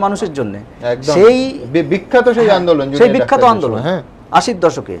সাধারণ মানুষের জন্য। সেই বিখ্যাত আন্দোলন 80-র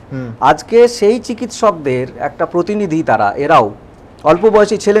দশকে। আজকে সেই চিকিৎসকদের একটা প্রতিনিধি তারা, এরাও অল্প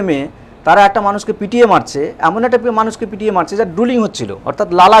বয়সী ছেলে মেয়ে, তারা একটা মানুষকে পিটিয়ে মারছে, এমন একটা মানুষকে পিটিয়ে মারছে যার ড্রুলিং হচ্ছিল, অর্থাৎ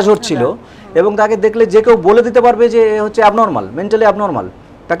লালা ঝরছিল, এবং তাকে দেখলে যে কেউ বলে দিতে পারবে যে হচ্ছে অ্যাবনর্মাল, মেন্টালি অ্যাবনর্মাল।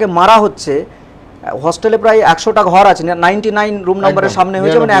 তাকে মারা হচ্ছে। হস্টেলে প্রায় 100টা ঘর আছে, 99 রুম নম্বরের সামনে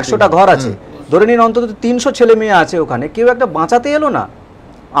হয়েছে, মানে 100টা ঘর আছে। ধরে নিন অন্তত 300 ছেলে মেয়ে আছে ওখানে, কেউ একটা বাঁচাতে এলো না।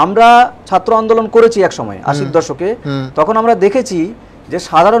 আমরা ছাত্র আন্দোলন করেছি এক সময় 80-র দশকে, তখন আমরা দেখেছি যে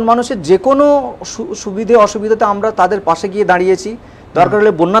সাধারণ মানুষের যে কোনো সুবিধে অসুবিধাতে আমরা তাদের পাশে গিয়ে দাঁড়িয়েছি। দরকার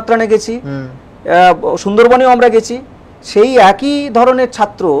হলে বন্যা ত্রাণে গেছি, সুন্দরবনেও আমরা গেছি। সেই একই ধরনের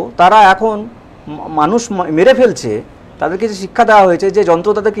ছাত্র তারা এখন মানুষ মেরে ফেলছে, তাদেরকে যে শিক্ষা দেওয়া হয়েছে, যে যন্ত্র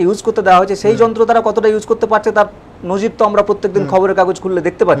তাদেরকে ইউজ করতে দেওয়া হয়েছে, সেই যন্ত্র তারা কতটা ইউজ করতে পারছে তার নজির তো আমরা প্রত্যেকদিন খবরের কাগজ খুললে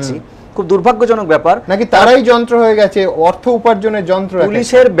দেখতে পাচ্ছি। খুব দুর্ভাগ্যজনক ব্যাপার। নাকি তারাই যন্ত্র হয়ে গেছে, অর্থ উপার্জনের যন্ত্র।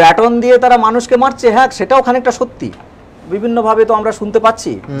 পুলিশের ব্যাটন দিয়ে তারা মানুষকে মারছে, হ্যাঁ সেটাও খানিকটা সত্যি। বিভিন্নভাবে তো আমরা শুনতে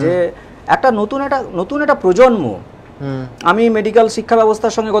পাচ্ছি যে একটা নতুন একটা প্রজন্ম। আমি মেডিকেল শিক্ষা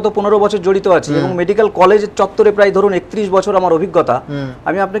ব্যবস্থার সঙ্গে গত 15 বছর জড়িত আছি এবং মেডিকেল কলেজের চত্বরে প্রায় ধরুন 31 বছর আমার অভিজ্ঞতা।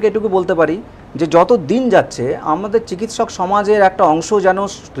 আমি আপনাকে এটুকু বলতে পারি যে যত দিন যাচ্ছে আমাদের চিকিৎসক সমাজের একটা অংশ যেন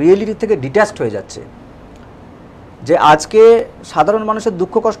রিয়েলিটি থেকে ডিট্যাচড হয়ে যাচ্ছে। যে আজকে সাধারণ মানুষের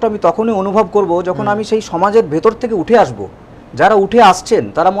দুঃখ কষ্ট আমি তখনই অনুভব করব যখন আমি সেই সমাজের ভেতর থেকে উঠে আসব। যারা উঠে আসছেন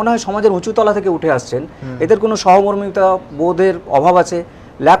তারা মনে হয় সমাজের উঁচুতলা থেকে উঠে আসছেন, এদের কোনো সহমর্মিতা বোধের অভাব আছে,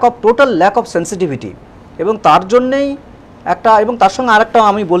 টোটাল ল্যাক অফ সেন্সিটিভিটি। এবং তার জন্যই একটা, এবং তার সঙ্গে আরেকটা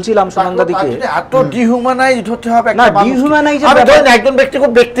আমি বলছিলাম সুনন্দাদিকে, এত ডিহিউম্যানাইজড হতে হবে না, ডিহিউম্যানাইজ একজন ব্যক্তি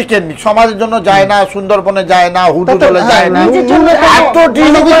খুব ব্যক্তিকে সমাজের জন্য যায় না, সুন্দরবনে যায় না, হুডুদলে যায় না, এত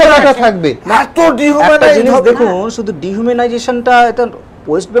ডিহিউম্যানাইজড থাকবে, এত ডিহিউম্যানাইজড। দেখুন শুধু ডিহিউম্যানাইজেশনটা, এটা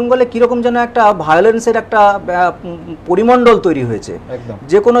ওয়েস্ট বেঙ্গলে কিরকম যেন একটা ভায়োলেন্সের একটা পরিমণ্ডল তৈরি হয়েছে।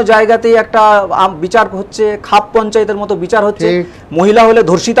 যে কোনো জায়গাতেই একটা বিচার হচ্ছে, খাপ পঞ্চায়েতের মতো বিচার হচ্ছে। মহিলা হলে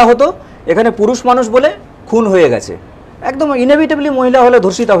ধর্ষিতা হতো, এখানে পুরুষ মানুষ বলে খুন হয়ে গেছে। একদম ইনএভিটেবলি মহিলা হলে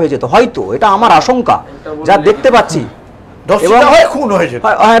ধর্ষিতা হয়ে যেত হয়তো, এটা আমার আশঙ্কা যা দেখতে পাচ্ছি, এবং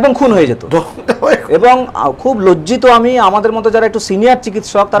খুন হয়ে যেত। এবং খুব লজ্জিত আমি, আমাদের মতো যারা একটু সিনিয়র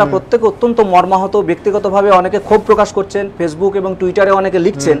চিকিৎসক তারা প্রত্যেকে অত্যন্ত মর্মাহত। ব্যক্তিগতভাবে অনেকে ক্ষোভ প্রকাশ করছেন, ফেসবুক এবং টুইটারে অনেকে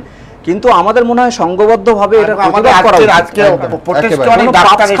লিখছেন, কিন্তু আমাদের মনে হয় সংঘবদ্ধভাবে এটা প্রতিবাদ করা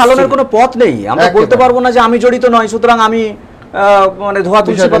উচিত। কোনো পথ নেই, আমরা বলতে পারবো না যে আমি জড়িত নয় সুতরাং আমি মানে ধোয়া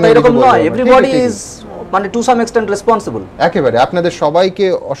তুলসী পাতা, এরকম নয়। এভরিবডি ইজ মানে টু সাম এক্সটেন্ট রেসপন্সিবল। একেবারে আপনাদের সবাইকে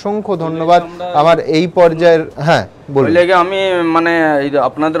অসংখ্য ধন্যবাদ। আমার এই পর্যায়ের আমি মানে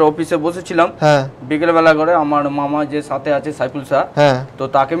আপনাদের অফিসে বসেছিলাম বিকেল বেলা করে, আমার মামা যে সাথে আছে সাইফুল স্যার, তো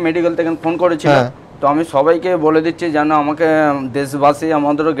তাকে মেডিকেল থেকে ফোন করেছিলাম। তো আমি সবাইকে বলে দিচ্ছি যেন আমাকে দেশবাসী,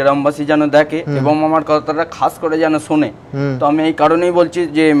 আমাদের গ্রামবাসী যেন দেখে এবং আমার কথাটা খাস করে যেন শোনে। তো আমি এই কারণেই বলছি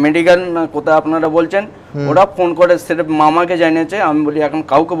যে মেডিকেল কোথায় আপনারা বলছেন, ওরা ফোন করে সির্ফ মামাকে জানিয়েছে। আমি বলি এখন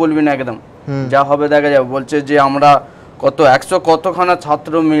কাউকে বলবি না, একদম যা হবে দেখা যাবে। বলছে যে আমরা কত 100 কতখানা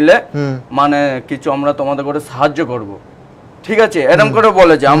ছাত্র মিলে মানে কিছু আমরা তোমাদের করে সাহায্য করব, ঠিক আছে এরকম করে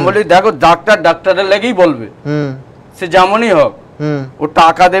বলেছে। আমি বলি দেখো ডাক্তারের লেগেই বলবে, সে যেমনই হোক, ও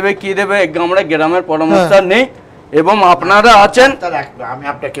টাকা দেবে কি দেবে আমরা গ্রামের পরামর্শ নেই। এবং আপনারা আছেন, আমি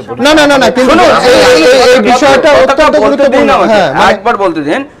আপনাকে না না না না কিন্তু এই বিষয়টা অত্যন্ত গুরুত্বপূর্ণ। একবার বলতে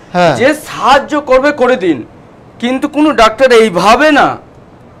দিন, যে সাহায্য করবে করে দিন, কিন্তু কোন ডাক্তার এইভাবে না।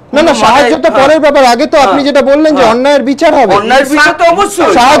 না না সাহায্য তো পরের ব্যাপার, আগে তো আপনি যেটা বললেন যে অন্যায়ের বিচার হবে, অন্যায়ের বিচার তো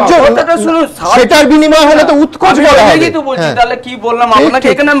অবশ্যই, সাহায্য সেটার বিনিময়ে হলে তো উৎকোচ করা হবে। তো বলছি তাহলে কি বললাম আপনাকে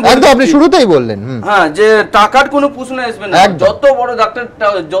এখানে, আমি একদম আপনি শুরুতেই বললেন হ্যাঁ যে টাকার কোনো প্রশ্ন আসবে না, যত বড় ডাক্তার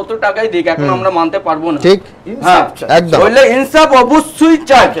যত টাকাই দিক এখন আমরা মানতে পারবো না, ঠিক হ্যাঁ একদম বললে ইনসাফ অবশ্যই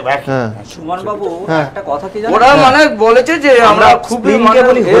চাই। সুমন বাবু একটা কথা কি জানেন, ওরা মানে বলেছে যে আমরা খুবই মানে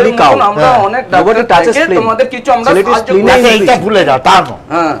বলি হোলি কাউ, আমরা অনেক ডাক্তার থেকে তোমাদের কিছু আমরা সাহায্য করি, এইটা ভুলে যাও তা নয়।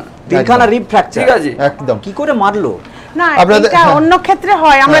 হ্যাঁ তিনখানা রিব ফ্র্যাকচার, ঠিক আছে একদম কি করে মারলো না, এটা অন্য ক্ষেত্রে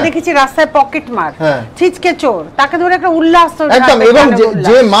হয়, আমরা দেখেছি রাস্তায় পকেট মার, ছিচকে চোর, তাকে ধরে একটা উল্লাস একদম, এবং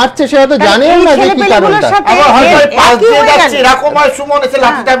যে মারছে সে হয়তো জানেও না যে কি কারণটা, আবার হয়তো পাশ দিয়ে যাচ্ছে এরকম হয়, সুমন এসে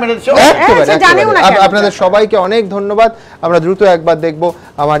লাঠিটা মেরেছে। আপনাদের সবাইকে অনেক ধন্যবাদ। আমরা দ্রুত একবার দেখব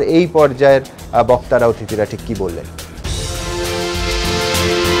আমার এই পর্যায়ের বক্তারা অতিথিরা ঠিক কি বললেন।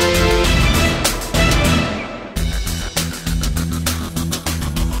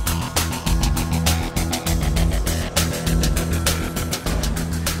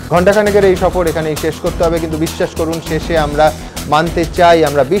 ঘণ্টাখানেকের এই সফর এখানেই শেষ করতে হবে, কিন্তু বিশ্বাস করুন শেষে আমরা মানতে চাই,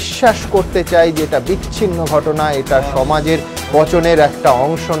 আমরা বিশ্বাস করতে চাই যে এটা বিচ্ছিন্ন ঘটনা, এটা সমাজের পচনের একটা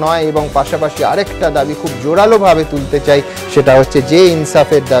অংশ নয়। এবং পাশাপাশি আরেকটা দাবি খুব জোরালোভাবে তুলতে চাই, সেটা হচ্ছে যে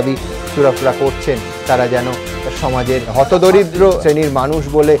ইনসাফের দাবি সুরফরা করছেন তারা যেন সমাজের হতদরিদ্র শ্রেণীর মানুষ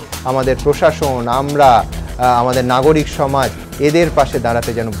বলে আমাদের প্রশাসন, আমরা, আমাদের নাগরিক সমাজ এদের পাশে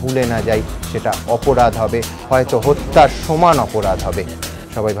দাঁড়াতে যেন ভুলে না যাই, সেটা অপরাধ হবে, হয়তো হত্যার সমান অপরাধ হবে।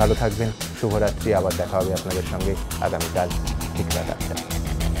 সবাই ভালো থাকবেন, শুভরাত্রি, আবার দেখা হবে আপনাদের সঙ্গে আগামীকাল ঠিক রাত 8টায়।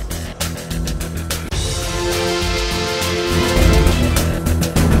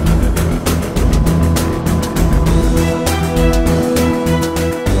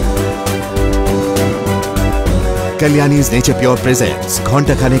 Kalyani's Nature Pure presents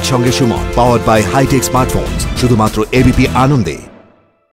Ghanta Khanek Sange Suman, powered by high-tech smartphones, শুধুমাত্র ABP আনন্দে।